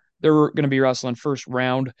finishers. They're gonna be wrestling first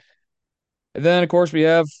round. And then of course we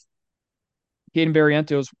have Caden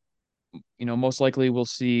Barrientos. Most likely we'll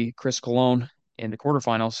see Chris Colon in the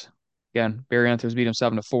quarterfinals. Again, Barrientos beat him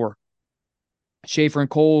 7-4. Schaefer and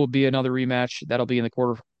Cole will be another rematch. That'll be in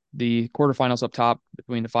the quarterfinals up top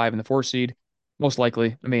between the 5 and the 4 seed. Most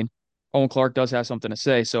likely. I mean, Owen Clark does have something to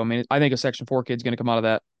say. So I mean, I think a Section 4 kid's going to come out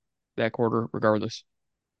of that quarter regardless.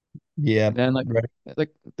 Yeah, And then right.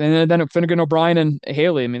 then Finnegan O'Brien and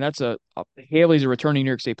Haley. I mean, Haley's a returning New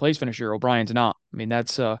York State place finisher. O'Brien's not. I mean,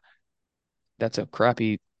 that's a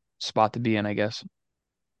crappy spot to be in, I guess.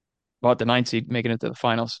 But the 9 seed making it to the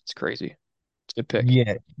finals, it's crazy. It's a good pick.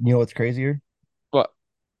 Yeah, you know what's crazier? But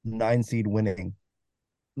 9 seed winning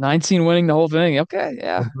 9 seed winning the whole thing. Okay,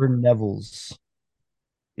 yeah, over Neville's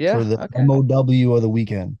yeah, for the okay. MOW of the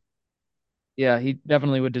weekend. Yeah, he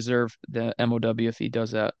definitely would deserve the MOW if he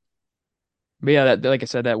does that. But yeah, like I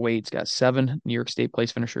said, that weight's got 7 New York State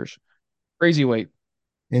place finishers. Crazy weight.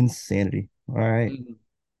 Insanity. All right. Mhm.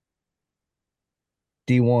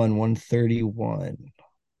 D1 131.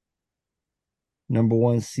 Number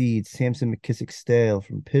 1 seed Samson McKissick Stale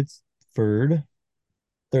from Pittsford,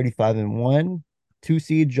 35 and 1. 2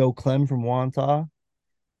 seed Joe Clem from Wantagh.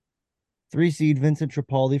 3 seed Vincent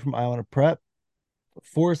Tripaldi from Iona Prep.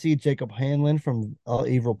 4 seed Jacob Hanlon from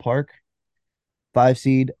Averill Park. 5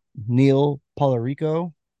 seed Neil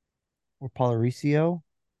Polarico or Polaricio.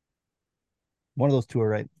 One of those two are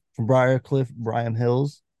right. From Briarcliff, Briam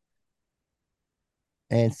Hills.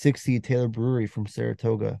 And 6 seed Taylor Brewery from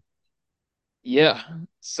Saratoga. Yeah.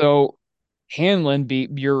 So Hanlon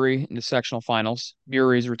beat Bury in the sectional finals.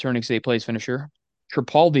 Bury's returning state place finisher.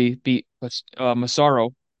 Tripaldi beat Massaro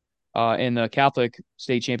in the Catholic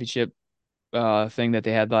state championship thing that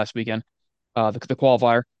they had last weekend, the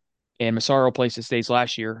qualifier. And Massaro placed the states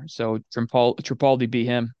last year, so Tripaldi beat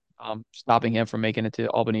him, stopping him from making it to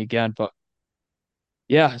Albany again. But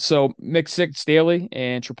yeah, so mixed six Staley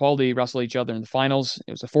and Tripaldi wrestled each other in the finals.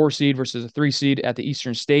 It was a 4 seed versus a 3 seed at the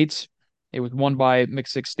Eastern States. It was won by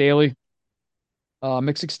mixed six Staley.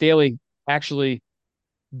 Mixed six Staley actually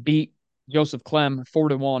beat Joseph Clem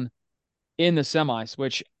 4-1 in the semis,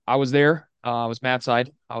 which I was there. I was Matt's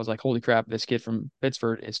side. I was like, holy crap, this kid from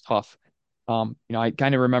Pittsford is tough. I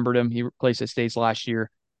kind of remembered him. He placed at States last year.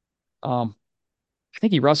 Um, I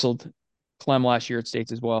think he wrestled Clem last year at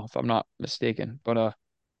States as well, if I'm not mistaken. But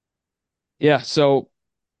yeah, so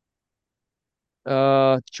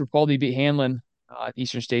Tripaldi beat Hanlon at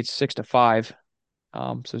Eastern States 6-5.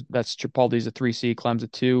 So that's Tripaldi's a 3 seed, Clem's a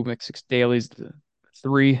 2, Mixix Daly's the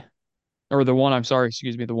 3, or the 1, I'm sorry,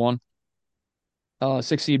 excuse me, the 1.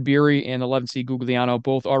 6 seed Beery and 11 seed Gugliano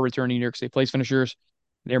both are returning New York State place finishers.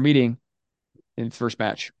 They're meeting in the first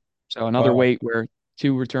match. So another Wow. weight where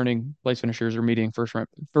two returning place finishers are meeting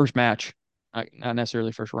first match, not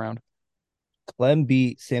necessarily first round. Clem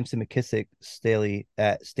beat Samson McKissick Staley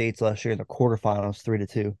at States last year in the quarterfinals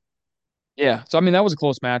 3-2. Yeah, so I mean that was a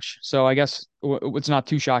close match. So I guess it's not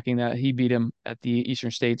too shocking that he beat him at the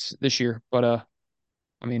Eastern States this year. But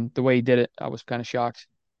I mean the way he did it, I was kind of shocked.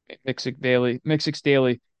 Mixix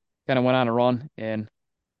Daly kind of went on a run and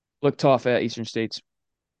looked tough at Eastern States.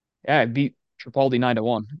 Yeah, it beat Tripaldi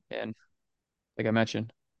 9-1, and like I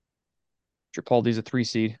mentioned, Tripaldi's a 3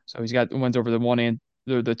 seed, so he's got wins over the 1 and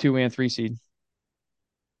the 2 and 3 seed.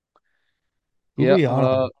 Yeah,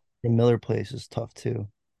 Gugliano from Miller Place is tough too.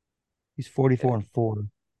 He's yeah. 44-4.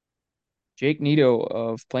 Jake Nito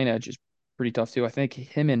of Plain Edge is pretty tough too. I think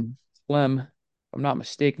him and Clem, if I'm not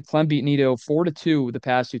mistaken, Clem beat Nito 4-2 the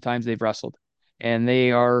past 2 times they've wrestled, and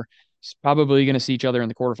they are probably going to see each other in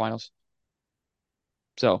the quarterfinals.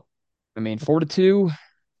 So, I mean, 4-2,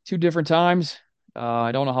 2 different times.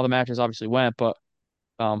 I don't know how the matches obviously went, but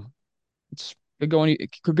um,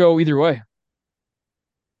 it could go either way.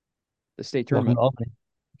 The state Welcome to tournament. Albany.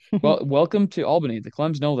 Well, welcome to Albany. The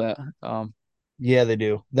Clems know that. Yeah, they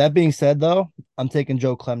do. That being said, though, I'm taking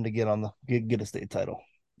Joe Clem to get a state title.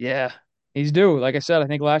 Yeah, he's due. Like I said, I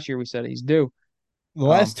think last year we said he's due. The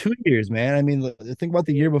last Um, 2 years, man. I mean, think about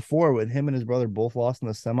the year before when him and his brother both lost in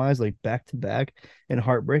the semis, like back to back in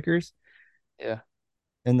heartbreakers. yeah,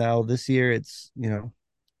 And now this year, I mean,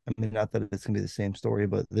 not that it's gonna be the same story,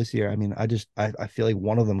 but this year, I mean, I feel like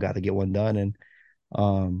one of them got to get one done, and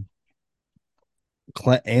um,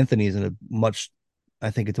 Anthony's in a much,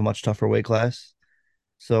 I think it's a much tougher weight class.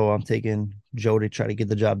 So I'm taking Joe to try to get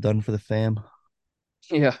the job done for the fam.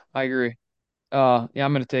 yeah, I agree. Yeah,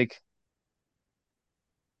 I'm gonna take.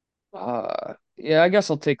 Yeah, I guess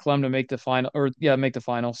I'll take Clem to make the final, or yeah, make the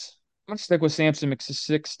finals. I'm gonna stick with Samson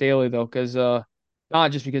McSix Staley though, because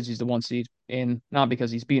not just because he's the 1 seed, and not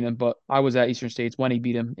because he's beaten him, but I was at Eastern States when he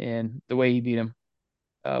beat him, and the way he beat him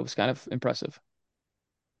was kind of impressive.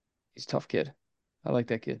 He's a tough kid. I like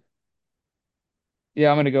that kid.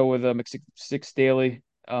 Yeah, I'm gonna go with McSix Daily.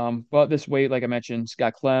 But this weight, like I mentioned, it's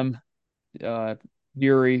got Clem, uh,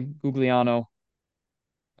 Yuri, Gugliano,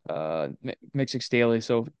 McSix Daily,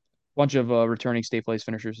 so a bunch of returning state place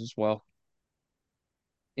finishers as well.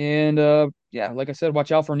 And yeah, like I said,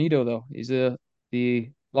 watch out for Nito though. The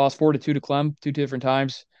lost 4-2 to Clem 2 different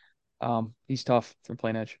times. He's tough from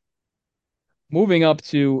Plain Edge. Moving up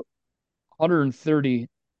to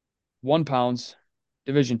 131 pounds,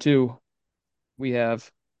 Division Two, we have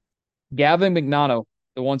Gavin McNaughto,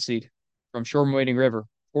 the 1 seed from Shoreham Wading River,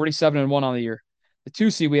 47-1 on the year. The 2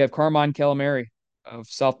 seed, we have Carmine Calamari of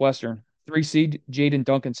Southwestern. 3 seed, Jaden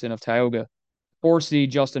Duncanson of Tioga. 4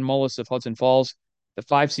 seed, Justin Mullis of Hudson Falls. The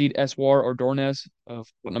 5 seed, Eswar Ordonez of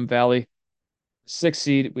Putnam Valley. 6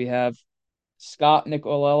 seed, we have Scott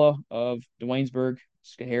Nicolella of Duanesburg,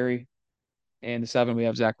 Schoharie. And the 7, we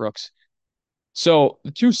have Zach Brooks. So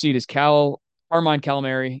the 2 seed is Carmine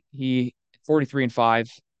Calamari. He 43-5.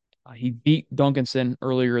 He beat Duncanson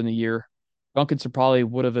earlier in the year. Duncanson probably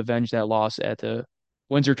would have avenged that loss at the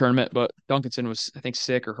Windsor tournament, but Duncanson was, I think,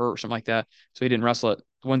 sick or hurt or something like that, so he didn't wrestle at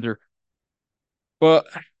Windsor. But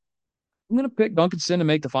I'm gonna pick Duncanson to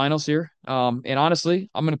make the finals here. And honestly,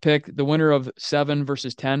 I'm gonna pick the winner of 7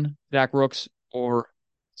 versus 10, Zach Rooks or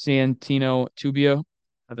Santino Tubio,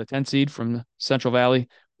 the 10 seed from the Central Valley.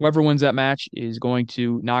 Whoever wins that match is going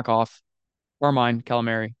to knock off Carmine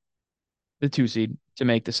Calamari, the 2 seed, to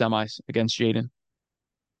make the semis against Jaden.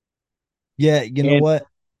 Yeah, you know And what?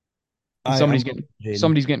 and I'm going with Jaden.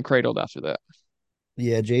 somebody's getting cradled after that.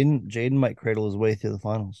 Yeah, Jaden might cradle his way through the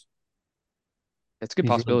finals. It's a good He's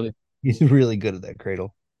really possibility. he's really good at that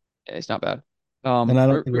cradle. Yeah, it's not bad. And I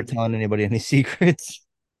don't think we're telling anybody any secrets.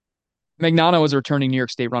 Magnano was a returning New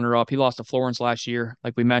York State runner-up. He lost to Florence last year,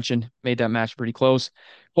 like we mentioned, made that match pretty close.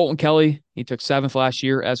 Colton Kelly, he took seventh last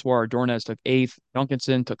year. Eswar Dornez took eighth.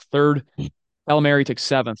 Duncanson took third. Calamari took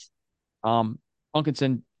seventh. Um,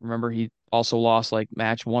 Duncanson, remember, he also lost like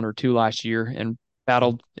match 1 or 2 last year and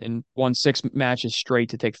battled and won 6 matches straight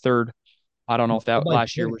to take third. I don't know if All that by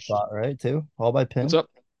last year pin, I was thought, right? Too. All by what's pin. up.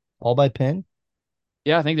 All by pin.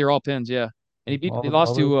 Yeah, I think they're all pins. Yeah, and he lost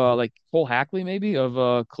All to those. like Cole Hackley maybe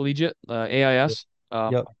of Collegiate Yep. AIS.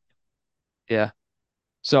 Yep. Yeah.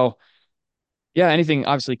 So yeah, anything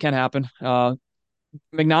obviously can happen.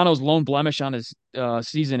 Magnano's lone blemish on his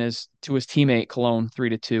season is to his teammate Cologne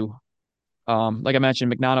 3-2. Like I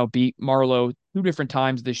mentioned, Magnano beat Marlowe 2 different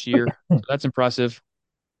times this year, so that's impressive.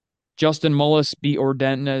 Justin Mullis beat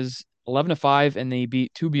Ordentez 11-5, and they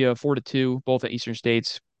beat Tubia 4-2, both at Eastern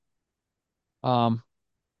States. Um,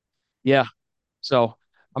 yeah, so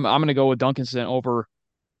I'm gonna go with Duncanson over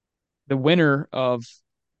the winner of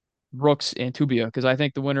Brooks and Tubia because I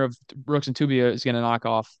think the winner of Brooks and Tubia is gonna knock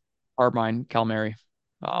off Hardmine Calmary.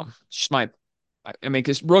 Just my I mean,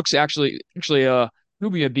 because Brooks actually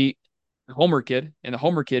Tubia beat the Homer kid, and the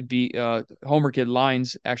Homer kid beat Homer kid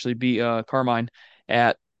Lines actually beat Carmine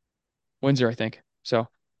at Windsor, I think. So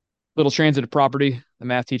little transitive property. The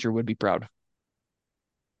math teacher would be proud.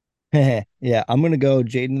 Yeah, I'm gonna go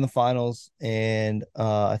Jaden in the finals, and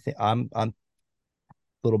I think I'm a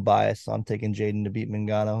little biased, so I'm taking Jaden to beat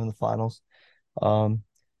Mangano in the finals. Um,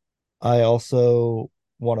 I also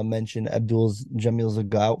want to mention Abdul's Jamil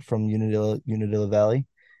Zagout from Unadilla Valley.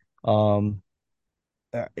 Um,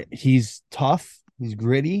 he's tough, he's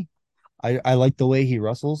gritty. I like the way he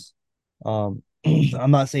wrestles. I'm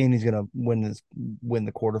not saying he's gonna win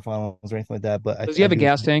the quarterfinals or anything like that, but Does he I have a do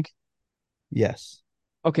gas think tank? yes.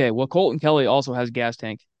 Okay, well, Colton Kelly also has a gas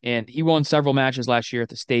tank, and he won several matches last year at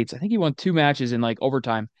the States. I think he won 2 matches in like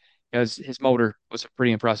overtime because his motor was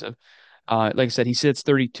pretty impressive. Like I said, he sits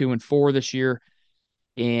 32-4 this year,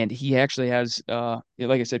 and he actually has, like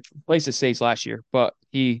I said, placed the States last year, but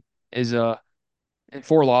he is and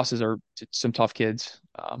 4 losses are to some tough kids.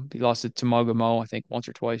 He lost to Tamaga Mo, I think, once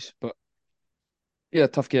or twice, but yeah,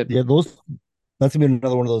 tough kid. Yeah, those that's gonna be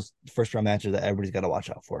another one of those first round matches that everybody's got to watch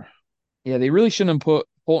out for. Yeah, they really shouldn't have put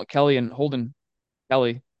Colton Kelly and Holden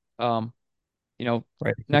Kelly, um, you know,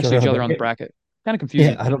 Right. Each next to other on each the other on the bracket. bracket. Kind of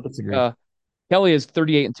Yeah, confusing. I don't disagree. Uh, Kelly is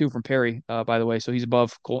 38-2 from Perry, by the way, so he's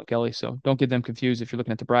above Colton Kelly. So don't get them confused if you're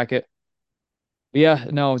looking at the bracket. But yeah,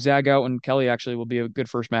 no, Zag out and Kelly actually will be a good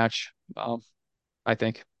first match. I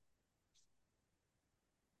think.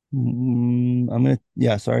 I'm gonna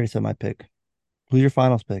yeah, sorry to say my pick. Who's your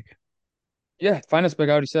finals pick? Yeah, finest pick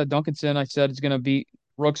I already said. Duncanson, I said, is going to beat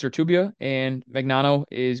Rooks or Tubia, and Magnano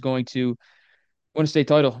is going to win a state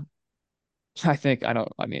title. I think. I don't.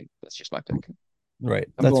 I mean, that's just my pick. Right.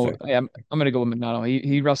 I'm That's going. fair. Yeah, I'm going to go with Magnano.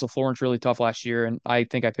 He wrestled Florence really tough last year, and I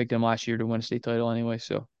think I picked him last year to win a state title anyway.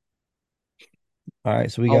 So All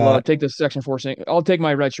right, so we I'll got take the section four. I'll take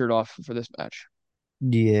my red shirt off for this match.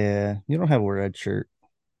 yeah, you don't have a red shirt.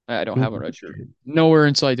 I don't You have a don't red shirt. Nowhere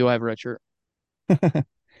in sight do I have a red shirt. have a shirt.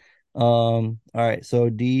 All right, so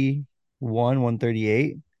D1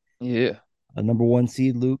 138. Yeah. Number one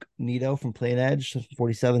seed Luke Nito from Plain Edge,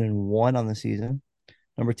 47-1 on the season.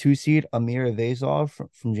 Number two seed Amir Avazov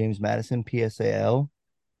from James Madison, PSAL.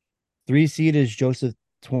 Three seed is Joseph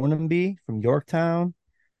Tornby from Yorktown.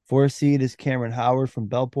 Four seed is Cameron Howard from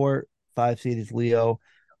Belport. Five seed is Leo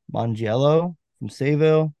Mangiello from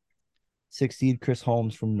Sayville. Six seed Chris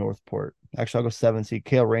Holmes from Northport. Actually, I'll go seven seed.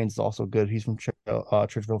 Kale Rains is also good. He's from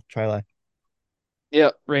Churchville Tri.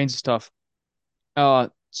 Yeah. Reigns is tough.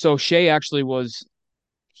 So Shea actually was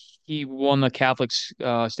he won the Catholics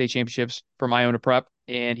state championships from Iona Prep,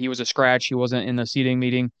 and he was a scratch. He wasn't in the seating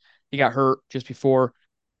meeting. He got hurt just before.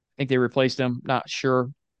 I think they replaced him. Not sure.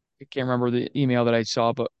 I can't remember the email that I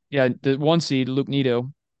saw, but yeah, the 1 seed Luke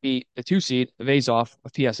Nito beat the 2 seed Vazov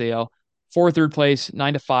of PSAL for third place,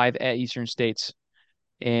 9-5 at Eastern States.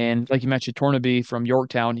 And like you mentioned, Tornaby from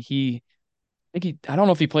Yorktown. I don't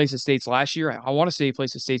know if he placed the states last year. I want to say he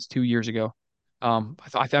placed the states 2 years ago.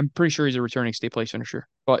 I'm pretty sure he's a returning state place finisher,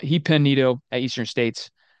 but he pinned Nito at Eastern States.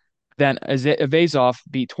 Then Avazov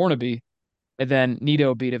beat Tornaby, and then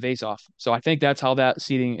Nito beat Avazov. So I think that's how that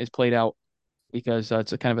seeding is played out because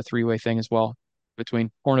it's a kind of a three-way thing as well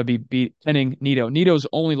between Tornaby pinning Nito. Nito's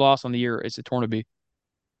only loss on the year is to Tornaby, if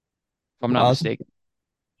I'm not Wow, mistaken.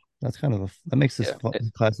 that's kind of that makes this Yeah.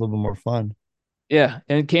 class a little bit more fun. Yeah.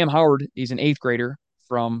 And Cam Howard, he's an eighth grader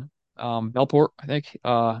from Belport, I think.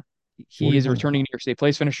 He is a 41. returning New York State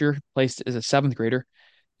place finisher, placed as a seventh grader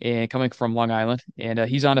and coming from Long Island. And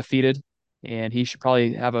he's undefeated, and he should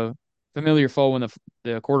probably have a familiar foe in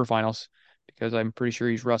the quarterfinals because I'm pretty sure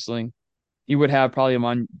he's wrestling. He would have probably him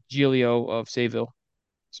on Giglio of Sayville,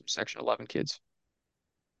 some Section 11 kids.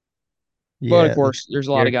 But of Yeah, the course, there's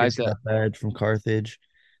a lot of Eric kid's guys that not bad from Carthage.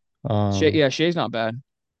 Shay, Um, yeah, Shay's not bad.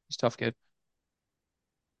 He's a tough kid.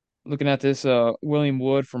 Looking at this, William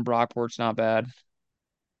Wood from Brockport's not bad.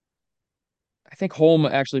 I think Holm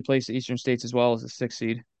actually plays the Eastern States as well as a sixth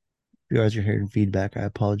seed. if you guys are hearing feedback, I No,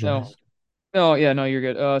 apologize. no, yeah, no, you're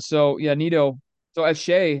good. So yeah, Nito. So if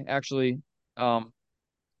Shay actually um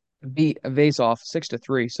beat a vase off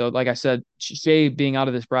 6-3. So like I said, Shay being out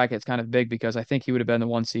of this bracket is kind of big because I think he would have been the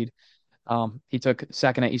one seed. He took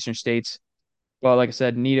second at Eastern States. Well, like I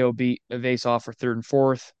said, Nito beat a vase off for third and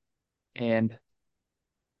fourth, and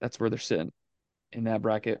that's where they're sitting in that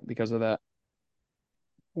bracket because of that.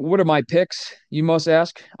 What are my picks? You must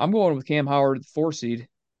ask. I'm going with Cam Howard, four seed,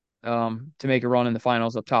 to make a run in the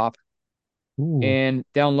finals up top. Ooh, And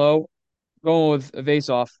down low, going with a vase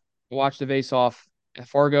off. Watch the vase off at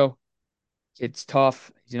Fargo. It's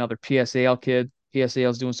tough. He's another PSAL kid. PSAL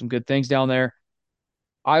is doing some good things down there.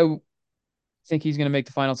 I think he's going to make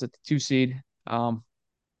the finals at the two seed. Um,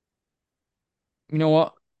 you know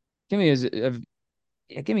what? Give me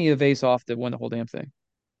give me a vase off to win the whole damn thing.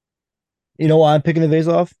 you know why I'm picking the vase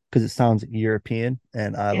off? Because it sounds European,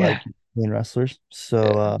 and I Yeah. like European wrestlers.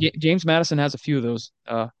 So James Madison has a few of those,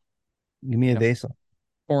 give me you a know, vase off.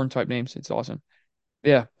 foreign type names. It's awesome.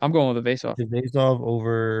 Yeah, I'm going with a vase off. The vase off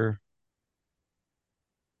over.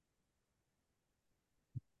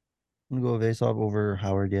 I'm gonna go vase off over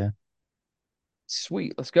Howard. Yeah.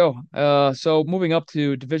 Sweet. Let's go. So moving up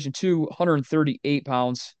to Division Two, 138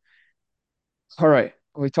 pounds. All right.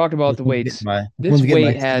 We talked about the weights. This This one's getting my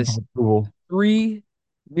weight stamp has of approval. three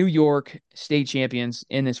New York state champions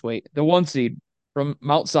in this weight. The one seed from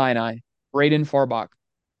Mount Sinai, Braden Farbach.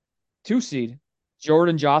 Two seed,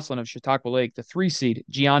 Jordan Jocelyn of Chautauqua Lake. The three seed,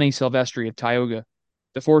 Gianni Silvestri of Tioga.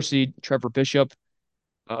 The four seed, Trevor Bishop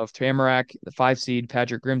of Tamarack. The five seed,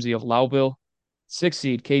 Patrick Grimsey of Lowville. Six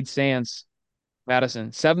seed, Cade Sands,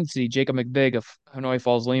 Madison. Seventh seed, Jacob McBig of Hanoi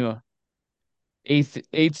Falls, Lima.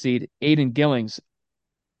 Eighth seed, Aiden Gillings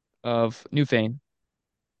of Newfane.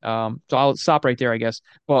 So I'll stop right there, I guess.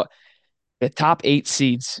 But the top eight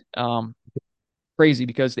seeds, crazy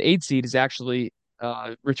because the eighth seed is actually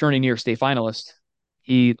returning New York State finalist.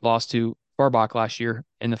 He lost to Farbach last year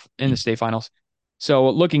in the state finals. So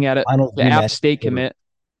looking at it, Finals the App rematch. State commit,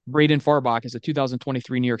 Braden Farbach is a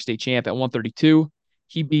 2023 New York State champ at 132.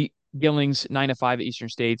 He beat Gillings 9-5 at Eastern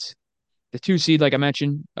States. The two seed, like I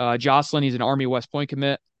mentioned, Jocelyn, he's an Army West Point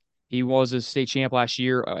commit. He was a state champ last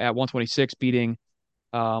year at 126, beating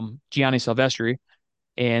Gianni Silvestri.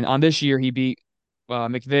 And on this year, he beat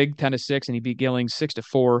McVig 10-6, and he beat Gillings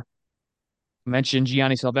 6-4. I mentioned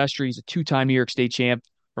Gianni Silvestri. He's a two-time New York State champ.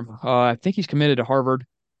 From I think he's committed to Harvard.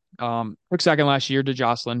 Took second last year to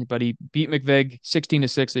Jocelyn, but he beat McVig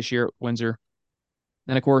 16-6 this year at Windsor.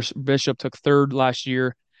 Then of course Bishop took third last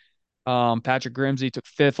year. Patrick Grimsey took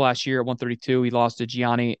fifth last year at 132. He lost to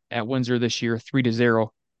Gianni at Windsor this year 3-0.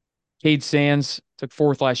 Cade Sands took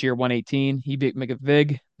fourth last year at 118. He beat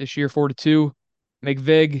McVig this year 4-2.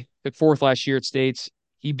 McVig took fourth last year at States.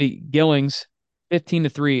 He beat Gillings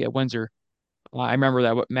 15-3 at Windsor. I remember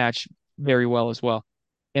that match very well as well.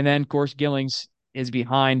 And then, of course, Gillings is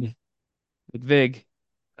behind McVig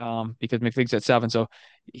because McVig's at seven. So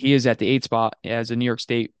he is at the eight spot as a New York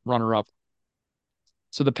State runner up.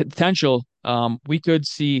 So the potential, we could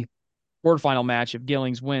see quarterfinal match if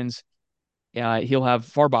Gillings wins. He'll have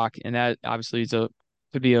Farbach, and that obviously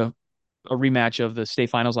could be a rematch of the state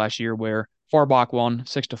finals last year where Farbach won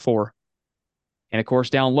 6-4. And of course,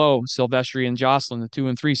 down low, Silvestri and Jocelyn, the two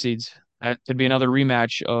and three seeds. That could be another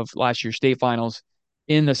rematch of last year's state finals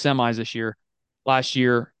in the semis this year. Last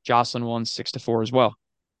year, Jocelyn won 6-4 as well.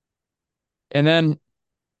 And then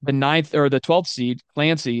the ninth or the 12th seed,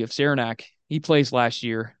 Clancy of Saranac, he placed last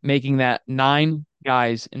year, making that nine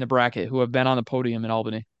guys in the bracket who have been on the podium in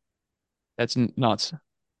Albany. That's nuts.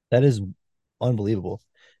 That is unbelievable.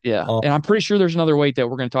 Yeah. Um, And I'm pretty sure there's another weight that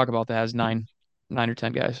we're going to talk about that has nine or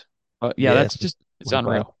 10 guys. But yeah, Yeah, that's just it's 45.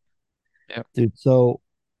 unreal. Yeah. Dude, so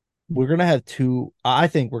we're gonna have two. I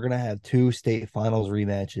think we're gonna have two state finals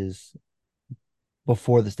rematches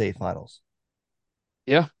before the state finals.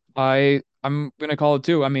 Yeah. I'm gonna call it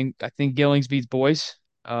too. I mean, I think Gillings beats Boyce.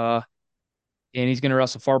 Uh and he's gonna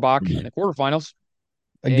wrestle Farbach in the quarterfinals.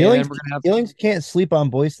 And then Gillings we're gonna have Gillings can't sleep on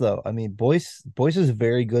Boyce though. I mean, Boyce is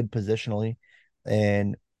very good positionally,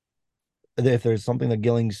 and if there's something that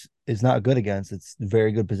Gillings is not good against, it's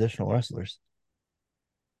very good positional wrestlers.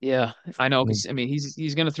 yeah, I know I mean, because I mean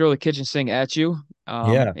he's gonna throw the kitchen sink at you.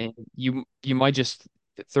 yeah, And you might just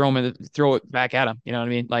throw it back at him. You know what I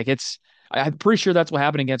mean? Like I'm pretty sure that's what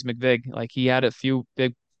happened against McVig. Like he had a few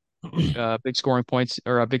big scoring points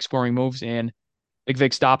or big scoring moves, and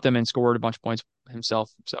McVig stopped him and scored a bunch of points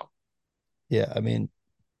himself. So yeah. I mean,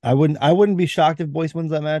 I wouldn't be shocked if Boyce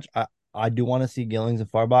wins that match. I do want to see Gillings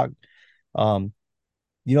and Farbach. Um,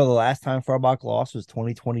 the last time Farbach lost was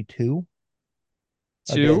 2022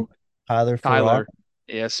 against two, Tyler Farrar, Tyler,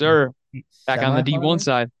 yes sir, back on the D1 semifinals,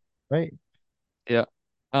 side. right? Yeah.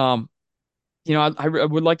 Um, I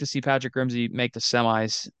would like to see Patrick Grimsey make the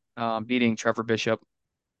semis, beating Trevor Bishop.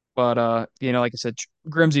 But like I said,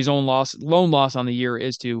 Grimsey's lone loss on the year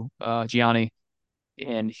is to Gianni,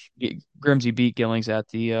 and Grimsey beat Gillings at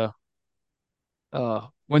the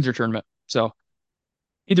Windsor tournament. So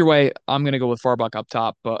either way, I'm gonna go with Farbuck up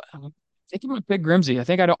top. But I think I'm gonna pick Grimsey.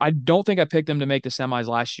 I don't think I picked him to make the semis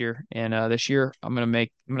last year, and this year I'm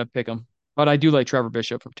gonna pick him. But I do like Trevor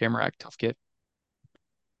Bishop from Tamarack, tough kid.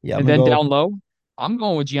 Yeah, I'm And gonna then go. down low, I'm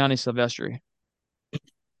going with Gianni Silvestri.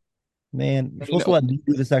 Man, you're And, supposed to let me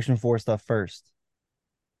do the Section 4 stuff first.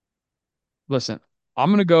 listen, I'm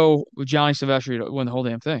gonna go with Gianni Silvestri to win the whole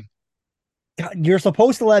damn thing. God, you're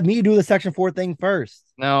supposed to let me do the Section 4 thing first.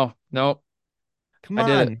 No, no, Come I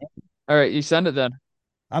did it. on. All right, you send it then.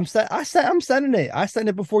 I'm sending it. I sent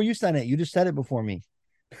it before you sent it. You just said it before me.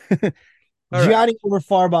 All right, Gianni over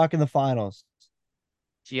Farbach in the finals.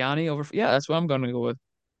 Gianni over. Yeah, that's what I'm going to go with.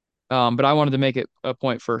 But I wanted to make it a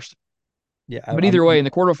point first. Yeah, But either way, in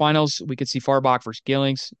the quarterfinals, we could see Farbach versus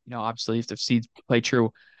Gillings. Obviously, if the seeds play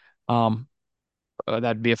true, um,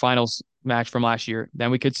 that'd be a finals match from last year.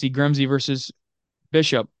 Then we could see Grimsey versus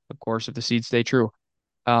Bishop, of course, if the seeds stay true.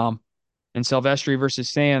 Um, and Silvestri versus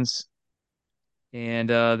Sands, and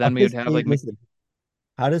how then we would does have like Cade listen?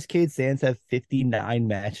 How does Cade Sands have 59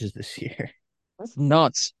 matches this year? that's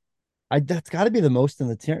nuts. That's got to be the most in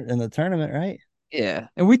the tournament, right? Yeah.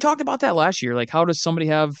 And we talked about that last year. Like, how does somebody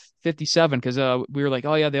have 57? Because we were like,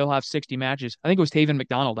 oh yeah, they'll have 60 matches. I think it was Taven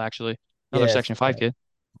McDonald actually, another Yes. Section 5 kid.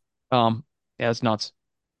 Yeah, it's nuts.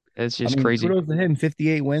 It's I just mean, crazy. kudos to him.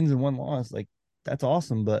 58 wins and one loss. Like that's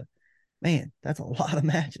awesome, but man, that's a lot of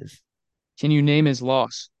matches. Can you name his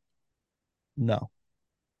loss? No,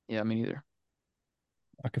 Yeah, me neither.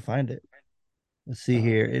 I can find it. Let's see Uh,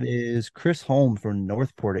 here. It is Chris Holmes from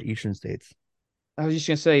Northport at Eastern States. I was just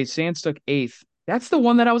gonna say Sands took eighth. That's the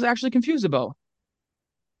one that I was actually confused about.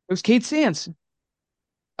 It was Kate Sands.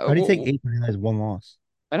 How do you take Well, 8 when he has one loss?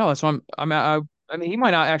 I know that's why I mean, he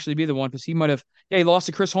might not actually be the one because he might have. Yeah, he lost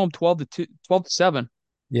to Chris Holm 12-2, 12-7.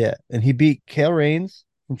 Yeah, and he beat Kale Rains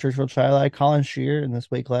from Churchville Tri Colin Shear in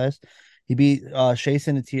this weight class. He beat Shea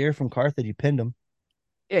Sinatier from Carthage. He pinned him.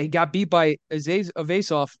 Yeah, he got beat by Aziz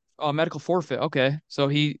Avasov, medical forfeit. Okay, so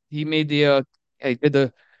he made he did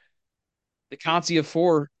the Conti of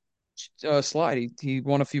four slide. He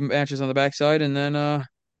won a few matches on the backside and then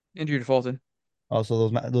injury defaulted. Also,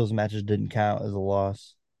 those matches didn't count as a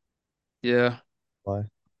loss. Yeah, Why?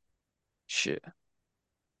 shit.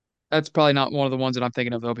 That's probably not one of the ones that I'm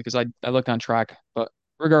thinking of though because I looked on track. But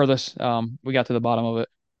regardless, we got to the bottom of it.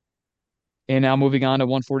 And now moving on to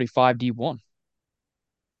 145 D1.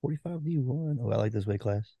 45 D1. Oh, I like this weight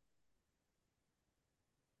class.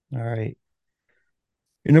 All right.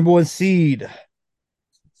 Your number one seed,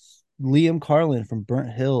 Liam Carlin from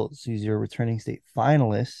Burnt Hills. He's your returning state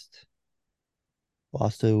finalist.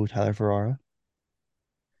 Lost to Tyler Ferrara.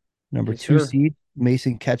 Number Yes, two sir. seed,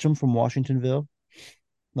 Mason Ketchum from Washingtonville.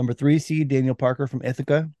 Number three seed, Daniel Parker from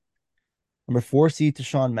Ithaca. Number four seed,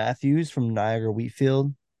 Tashawn Matthews from Niagara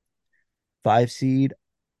Wheatfield. Five seed,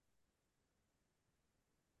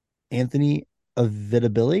 Anthony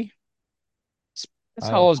Avitabili. That's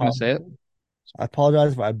I how I was gonna say it. apologize. I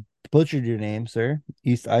apologize if I butchered your name, sir.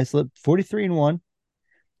 East Islip, 43 and 1.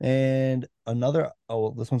 And another,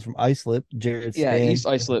 oh, this one's from Islip, Jared Yeah, Span. East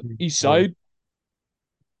Islip, East Side.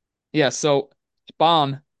 Yeah, so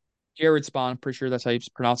Spawn, Jared Spawn, pretty sure that's how you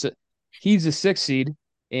pronounce it. He's the sixth seed,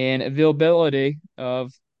 and availability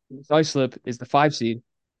of Islip is the five seed.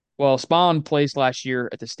 Well, Spawn placed last year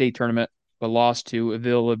at the state tournament, but lost to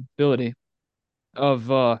availability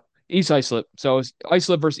of East Islip. So it's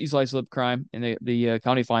Islip versus East Islip Crime in the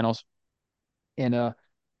county finals, and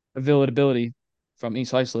availability from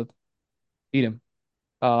East Islip beat him.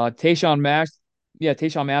 Tayshawn Max, yeah,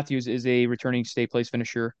 Tayshawn Matthews is a returning state place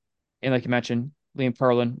finisher, and like you mentioned, Liam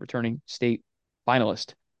Carlin returning state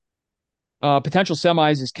finalist. Potential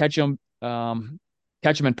semis is Ketchum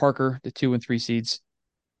and Parker, the 2 and 3 seeds.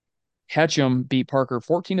 Ketchum beat Parker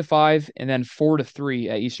 14-5 and then 4-3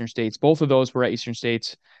 at Eastern States. Both of those were at Eastern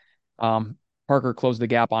States. Um, Parker closed the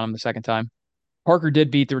gap on him the second time. Parker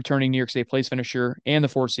did beat the returning New York State place finisher and the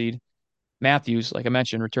 4 seed Matthews, like I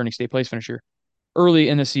mentioned, returning state place finisher early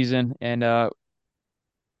in the season. And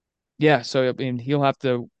yeah, so I mean, he'll have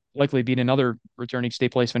to likely beat another returning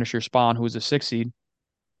state place finisher, Spawn, who was a 6 seed,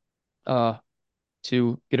 uh,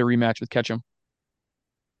 to get a rematch with Ketchum.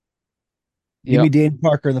 Give me Yep, Danny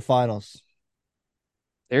Parker in the finals.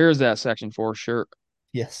 there's that section for sure.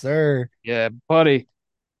 Yes, sir. Yeah, buddy.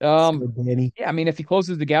 Let's Um, go, Danny. yeah, I mean, if he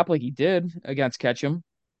closes the gap like he did against Ketchum,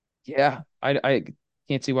 yeah, I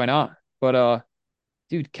can't see why not. But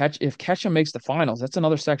dude, if Ketchum makes the finals, that's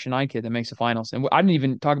another Section 9 kid that makes the finals. And I didn't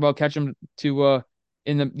even talk about Ketchum to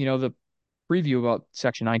in the preview about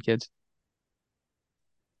Section 9 kids.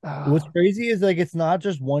 What's Uh, crazy is like it's not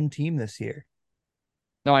just one team this year.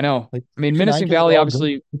 no, I know. Like I mean, Section 9 Menacing kids are Valley all good.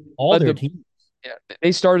 obviously All led their the teams. yeah,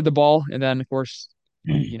 they started the ball, and then of course,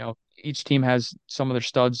 each team has some of their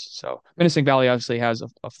studs. So Menacing Valley obviously has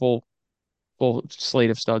a full slate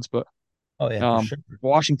of studs, but Oh yeah, for sure.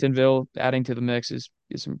 Washingtonville adding to the mix is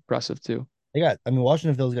impressive too. I mean,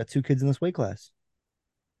 Washingtonville's got two kids in this weight class.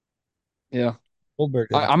 Yeah.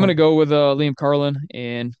 Goldberg at I'm gonna 20. go with Liam Carlin,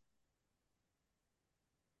 and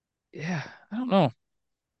yeah, I don't know.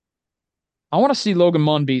 I want to see Logan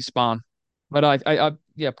Munn beat Spawn, but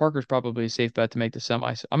yeah, Parker's probably a safe bet to make the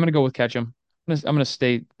semis. I'm gonna go with Ketchum. I'm gonna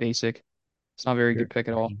stay basic. It's not a very You're good pick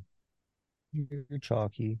at all. chalky. You're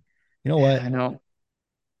chalky. You know Yeah, what? I know.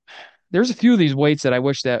 There's a few of these weights that I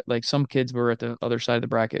wish that like some kids were at the other side of the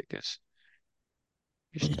bracket because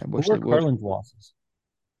just I Who wish were they would. Carlin's losses?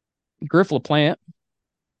 Griff LaPlante,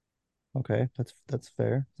 Okay, that's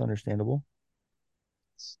fair. It's understandable.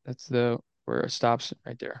 that's the where it stops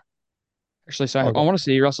right there. Actually, so Oh, I want to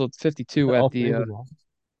say he wrestled is 52 that at all the three of his losses?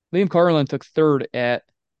 Liam Carlin took third at.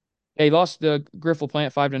 Yeah, he lost the Griffel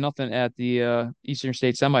Plant 5-0 at the Eastern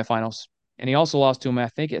State semifinals, and he also lost to him, I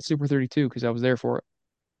think, at Super 32 because I was there for it.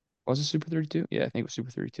 Was it Super 32? Yeah, I think it was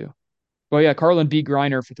Super 32. But yeah, Carlin beat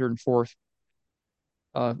Griner for third and fourth.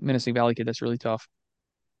 Menacing Valley kid, that's really tough.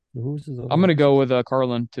 Who's his other I'm gonna go losses? with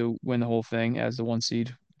Carlin to win the whole thing as the 1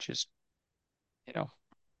 seed, which is you know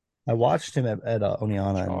I watched him at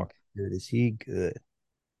Oneana, and chalk. dude, is he good?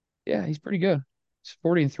 Yeah, he's pretty good. He's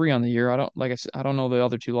 40-3 on the year. I don't like I said, I don't know the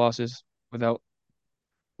other two losses without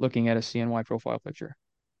looking at a CNY profile.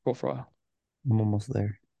 I'm almost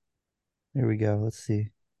there. Here we go. Let's see.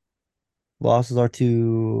 Losses are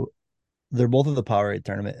to they're both of the Powerade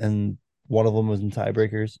tournament, and one of them was in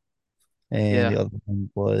tiebreakers, and Yeah, the other one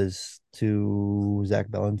was to Zach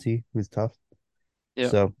Bellanty, who's tough. yeah.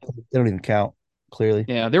 So they don't even count, clearly.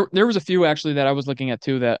 Yeah, there was a few actually that I was looking at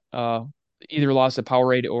too that either lost to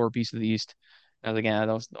Powerade or Beast of the East. And again,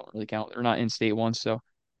 those don't really count. They're not in-state ones, so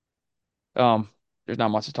um, there's not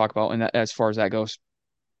much to talk about in that as far as that goes.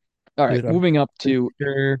 All right, Dude, I'm moving up pretty to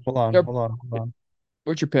sure. Hold on, yep, hold on, hold on.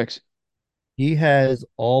 what's your picks? He has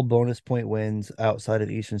all bonus point wins outside of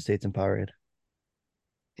Eastern States and Powerade.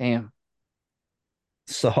 Damn.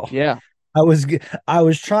 So Yeah. I was I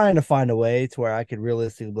was trying to find a way to where I could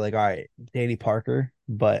realistically be like, all right, Danny Parker,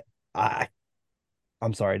 but I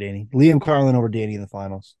I'm sorry, Danny. Liam Carlin over Danny in the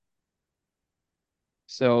finals.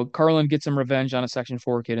 So Carlin gets some revenge on a Section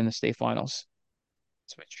 4 kid in the state finals.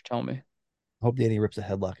 That's what you're telling me. I hope Danny rips a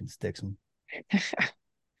headlock and sticks him.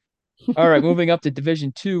 All right, moving up to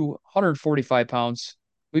Division 2, 145 pounds.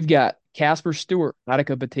 We've got Casper Stewart,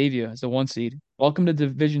 Attica Batavia as the 1 seed. Welcome to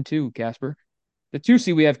Division 2, Casper. The 2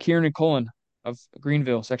 seed, we have Kieran Cullen of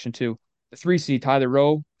Greenville, Section 2. The 3 seed, Tyler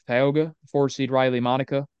Rowe, Tioga. 4 seed, Riley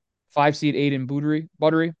Monica. 5 seed, Aiden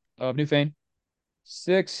Buttery of Newfane.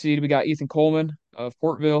 6 seed, we got Ethan Coleman of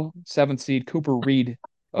Portville. 7th seed, Cooper Reed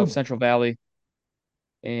of Central Valley.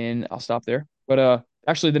 And I'll stop there. But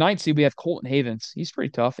actually, the 9th seed, we have Colton Havens. He's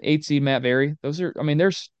pretty tough. 8th seed, Matt Berry. Those are, I mean,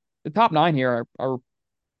 there's the top nine here are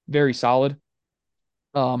very solid.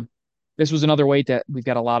 Um, this was another weight that we've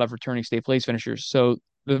got a lot of returning state place finishers. So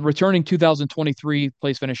the returning 2023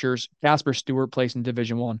 place finishers, Casper Stewart placed in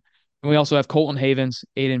Division One. And we also have Colton Havens,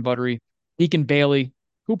 Aiden Buttery, Deacon Bailey,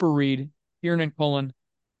 Cooper Reed, Kieran Cullen,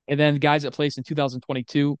 and then guys that placed in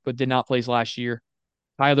 2022 but did not place last year,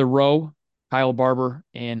 Tyler Rowe, Kyle Barber,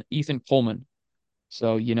 and Ethan Pullman.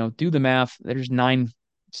 So, do the math. There's nine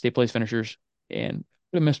state place finishers and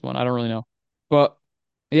could have missed one. I don't really know. But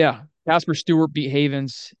yeah, Casper Stewart beat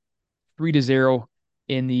Havens 3-0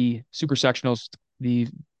 in the super sectionals, the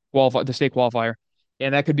state qualifier.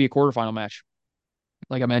 And that could be a quarterfinal match.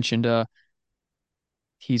 Like I mentioned,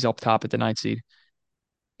 he's up top at the ninth seed.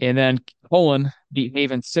 And then Poland beat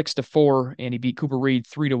Haven 6-4, and he beat Cooper Reed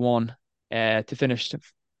 3-1 to finish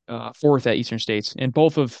fourth at Eastern States. And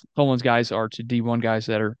both of Poland's guys are to D1 guys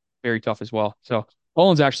that are very tough as well. So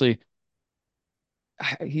Poland's actually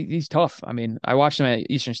he's tough. I mean, I watched him at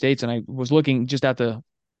Eastern States, and I was looking just at the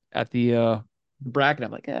bracket.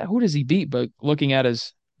 I'm like, who does he beat? But looking at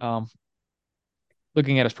his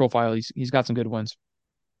profile, he's got some good wins.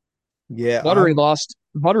 Yeah, Buttery lost.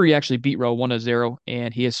 Buttery actually beat Rowe 1-0,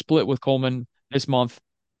 and he has split with Coleman this month.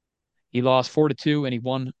 He lost 4-2, and he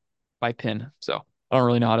won by pin. So I don't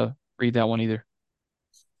really know how to read that one either.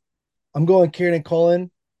 I'm going Kieran and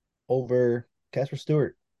Cullen over Casper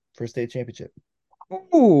Stewart for state championship.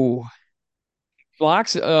 Ooh,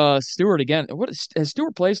 blocks Stewart again. Has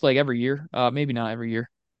Stewart plays like every year? Maybe not every year.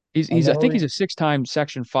 I I know think he's a six-time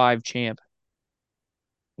Section 5 champ.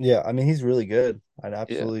 Yeah, I mean he's really good. I'd Yeah.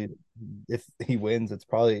 absolutely if he wins, it's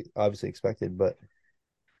probably obviously expected, but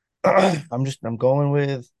I'm going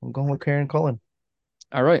with Karen Cullen.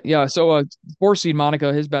 All right. Yeah. So four seed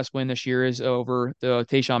Monica, his best win this year is over the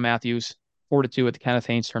Tayshawn Matthews, 4-2 at the Kenneth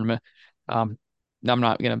Haynes tournament. Um, I'm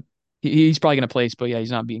not gonna he's probably gonna place, but yeah,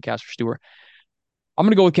 he's not beating Casper Stewart. I'm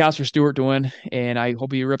gonna go with Casper Stewart to win, and I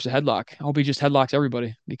hope he rips a headlock. I hope he just headlocks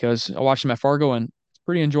everybody because I watched him at Fargo and it's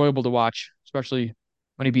pretty enjoyable to watch, especially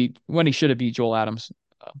when he should have beat Joel Adams.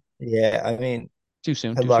 Uh, Yeah, I mean too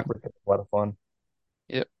soon, too headlock soon. was a lot of fun.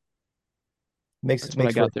 Yep, Makes that's what I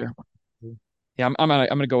makes for got there. Yeah, I'm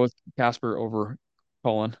gonna go with Casper over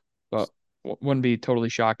Colin, but wouldn't be totally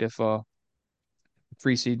shocked if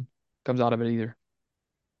free seed comes out of it either.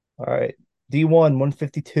 all right. D1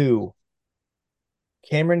 152.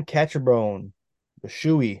 Cameron Catcherbone, the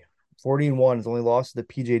Shoey, 40-1, has only lost to the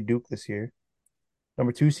PJ Duke this year.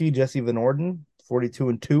 Number 2 seed Jesse Van Orden,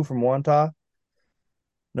 42-2 from Wantagh.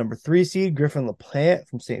 Number 3 seed Griffin LaPlante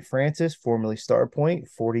from St. Francis, formerly Star Point,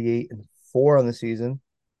 48-4 on the season.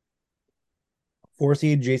 4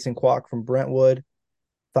 seed Jason Kwok from Brentwood.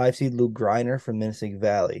 5 seed Luke Griner from Minnesota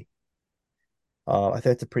Valley. I think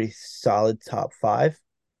that's a pretty solid top five.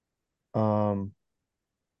 Um,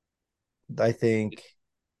 I think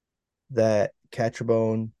that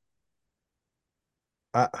Catcherbone,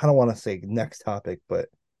 I don't want to say next topic, but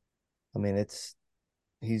I mean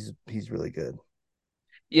he's really good.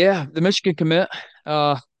 Yeah, the Michigan commit.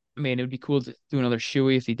 I mean, it would be cool to do another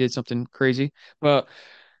shoey if he did something crazy. But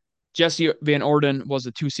Jesse Van Orden was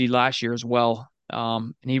a two seed last year as well.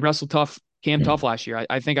 And he wrestled Cam Tough last year.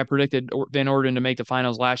 I think I predicted Van Orden to make the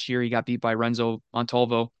finals last year. He got beat by Renzo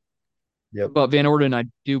Montalvo. Yep. But Van Orden, I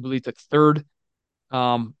do believe, took third.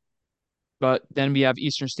 Um, but then we have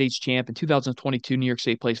Eastern States champ in 2022 New York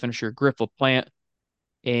State place finisher Griff LaPlante.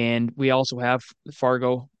 And we also have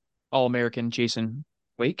Fargo All-American Jason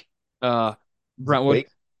Wake. Is it Brentwood.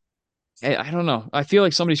 Quake? I don't know. I feel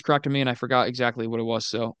like somebody's correcting me and I forgot exactly what it was.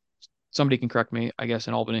 So somebody can correct me, I guess,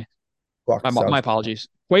 in Albany. Quack My sounds apologies.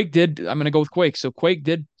 I'm going to go with Quake. So Quake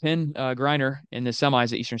did pin Griner in the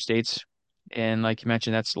semis at Eastern States. And like you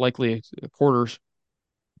mentioned, that's likely a quarters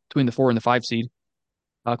between the 4 and the 5 seed.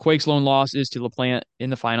 Quake's lone loss is to LaPlante in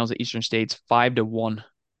the finals at Eastern States, 5-1.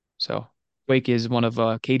 So Quake is one of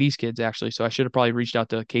KD's kids, actually. So I should have probably reached out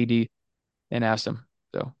to KD and asked him.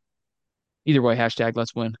 So either way, hashtag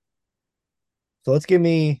let's win. so let's give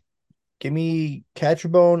me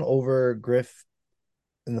Catcherbone over Griff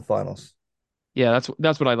in the finals. Yeah,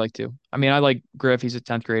 that's what I like too. I mean, I like Griff. He's a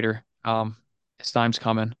 10th grader. His time's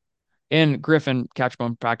coming. And Griff and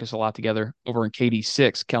Catchbone practice a lot together over in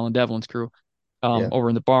KD6, Kellen Devlin's crew, Yeah. over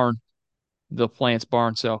in the barn, the Plants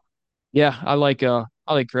barn. So yeah, I like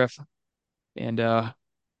Griff. And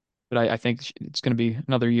but I think it's gonna be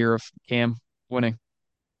another year of Cam winning.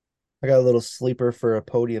 I got a little sleeper for a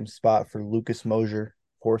podium spot for Lucas Mosier,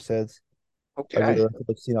 Horseheads. I really Okay. like what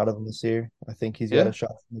I've seen out of him this year. I think he's got Yeah. a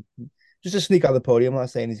shot just to sneak on the podium. I'm not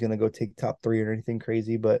saying he's going to go take top three or anything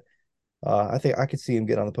crazy, but I think I could see him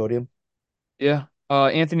get on the podium. Yeah.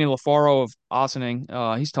 Anthony LaFaro of Ossining,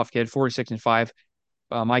 he's a tough kid, 46-5.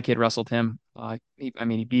 My kid wrestled him. I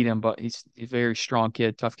mean, he beat him, but he's a very strong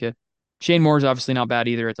kid, tough kid. Shane Moore's obviously not bad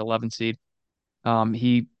either at the 11 seed.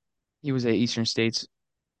 He was at Eastern States.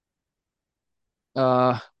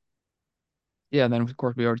 Uh, yeah. And then of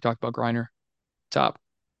course we already talked about Griner top.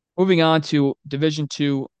 Moving on to Division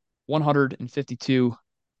 2, 152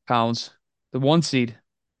 pounds. The one seed.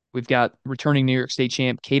 We've got returning New York State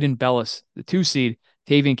champ Caden Bellis, the 2 seed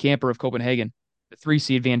Tavian Camper of Copenhagen, the 3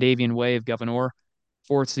 seed Vandavian Way of Governor,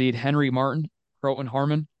 4th seed Henry Martin, Croton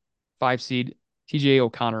Harmon, 5 seed TJ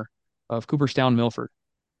O'Connor of Cooperstown Milford.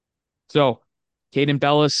 So Caden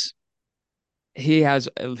Bellis, he has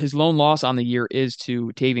his lone loss on the year is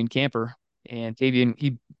to Tavian Camper, and Tavian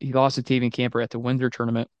he lost to Tavian Camper at the Windsor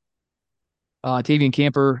tournament. Tavian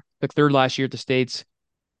Camper took third last year at the States.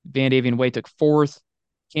 Vandavian Way took fourth.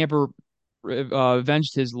 Camper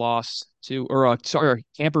avenged his loss to, or sorry,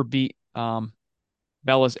 Camper beat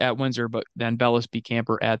Bellis at Windsor, but then Bellis beat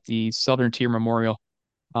Camper at the Southern Tier Memorial.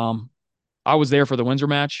 Um, I was there for the Windsor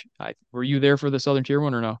match. Were you there for the Southern Tier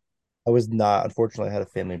one or no? I was not. Unfortunately, I had a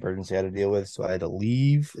family emergency I had to deal with, so I had to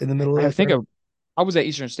leave in the middle of I that think tournament. I was at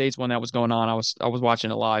Eastern States when that was going on. I was watching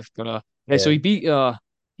it live, but yeah. So Yeah,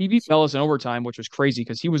 he beat Bellis in overtime, which was crazy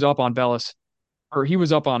because he was up on Bellis, or he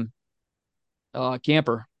was up on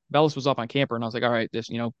Camper. Bellis was up on Camper, and I was like, all right, this,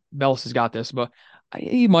 Bellis has got this. But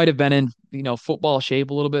he might have been in, football shape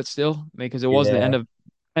a little bit still, because it was the yeah.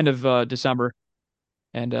 end of December,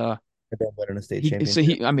 and I don't win in a state he,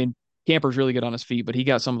 championship. I mean, Camper's really good on his feet, but he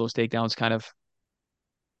got some of those takedowns kind of,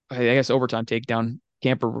 I guess, overtime takedown.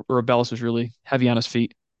 Camper or Bellis was really heavy on his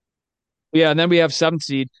feet. Yeah, and then we have 7th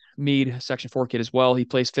seed Mead, Section 4 kid as well. He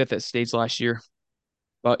placed fifth at states last year.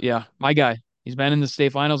 But yeah, my guy, he's been in the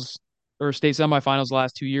state finals or state semifinals the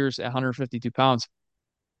last 2 years at 152 pounds.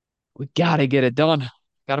 We got to get it done.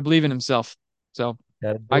 Got to believe in himself. So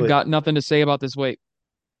Gotta do I've it. got nothing to say about this weight.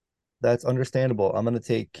 That's understandable. I'm gonna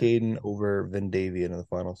take Caden over Vandavian in the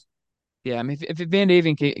finals. Yeah, I mean, if Van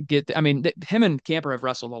Daven can get, I mean, him and Camper have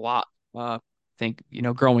wrestled a lot. I think,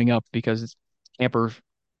 growing up because it's Camper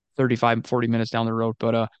 35, 40 minutes down the road,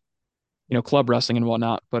 but, club wrestling and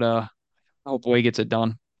whatnot. But, I hope Boy gets it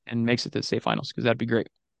done and makes it to the state finals because that'd be great.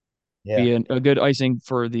 Yeah. Be a good icing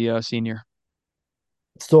for the senior.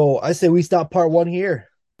 So I say we stop part one here.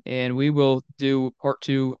 And we will do part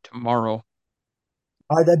two tomorrow.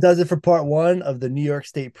 All right, that does it for part one of the New York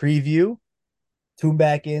State preview. Tune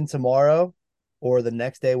back in tomorrow or the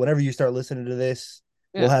next day, whenever you start listening to this.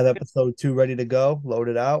 We'll Yeah. have episode two ready to go,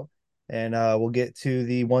 loaded out, and we'll get to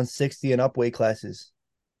the 160 and up weight classes.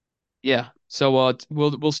 Yeah. So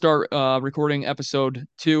we'll start recording episode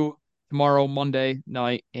 2 tomorrow, Monday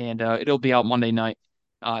night, and it'll be out Monday night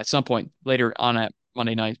at some point later on at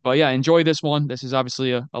Monday night. But yeah, enjoy this one. This is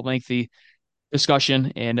obviously a lengthy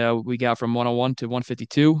discussion, and we got from 101 to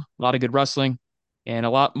 152. A lot of good wrestling and a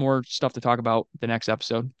lot more stuff to talk about the next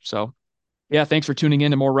episode. So yeah, thanks for tuning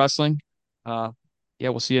in to more wrestling. Uh, yeah,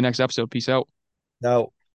 we'll see you next episode. Peace out. Now,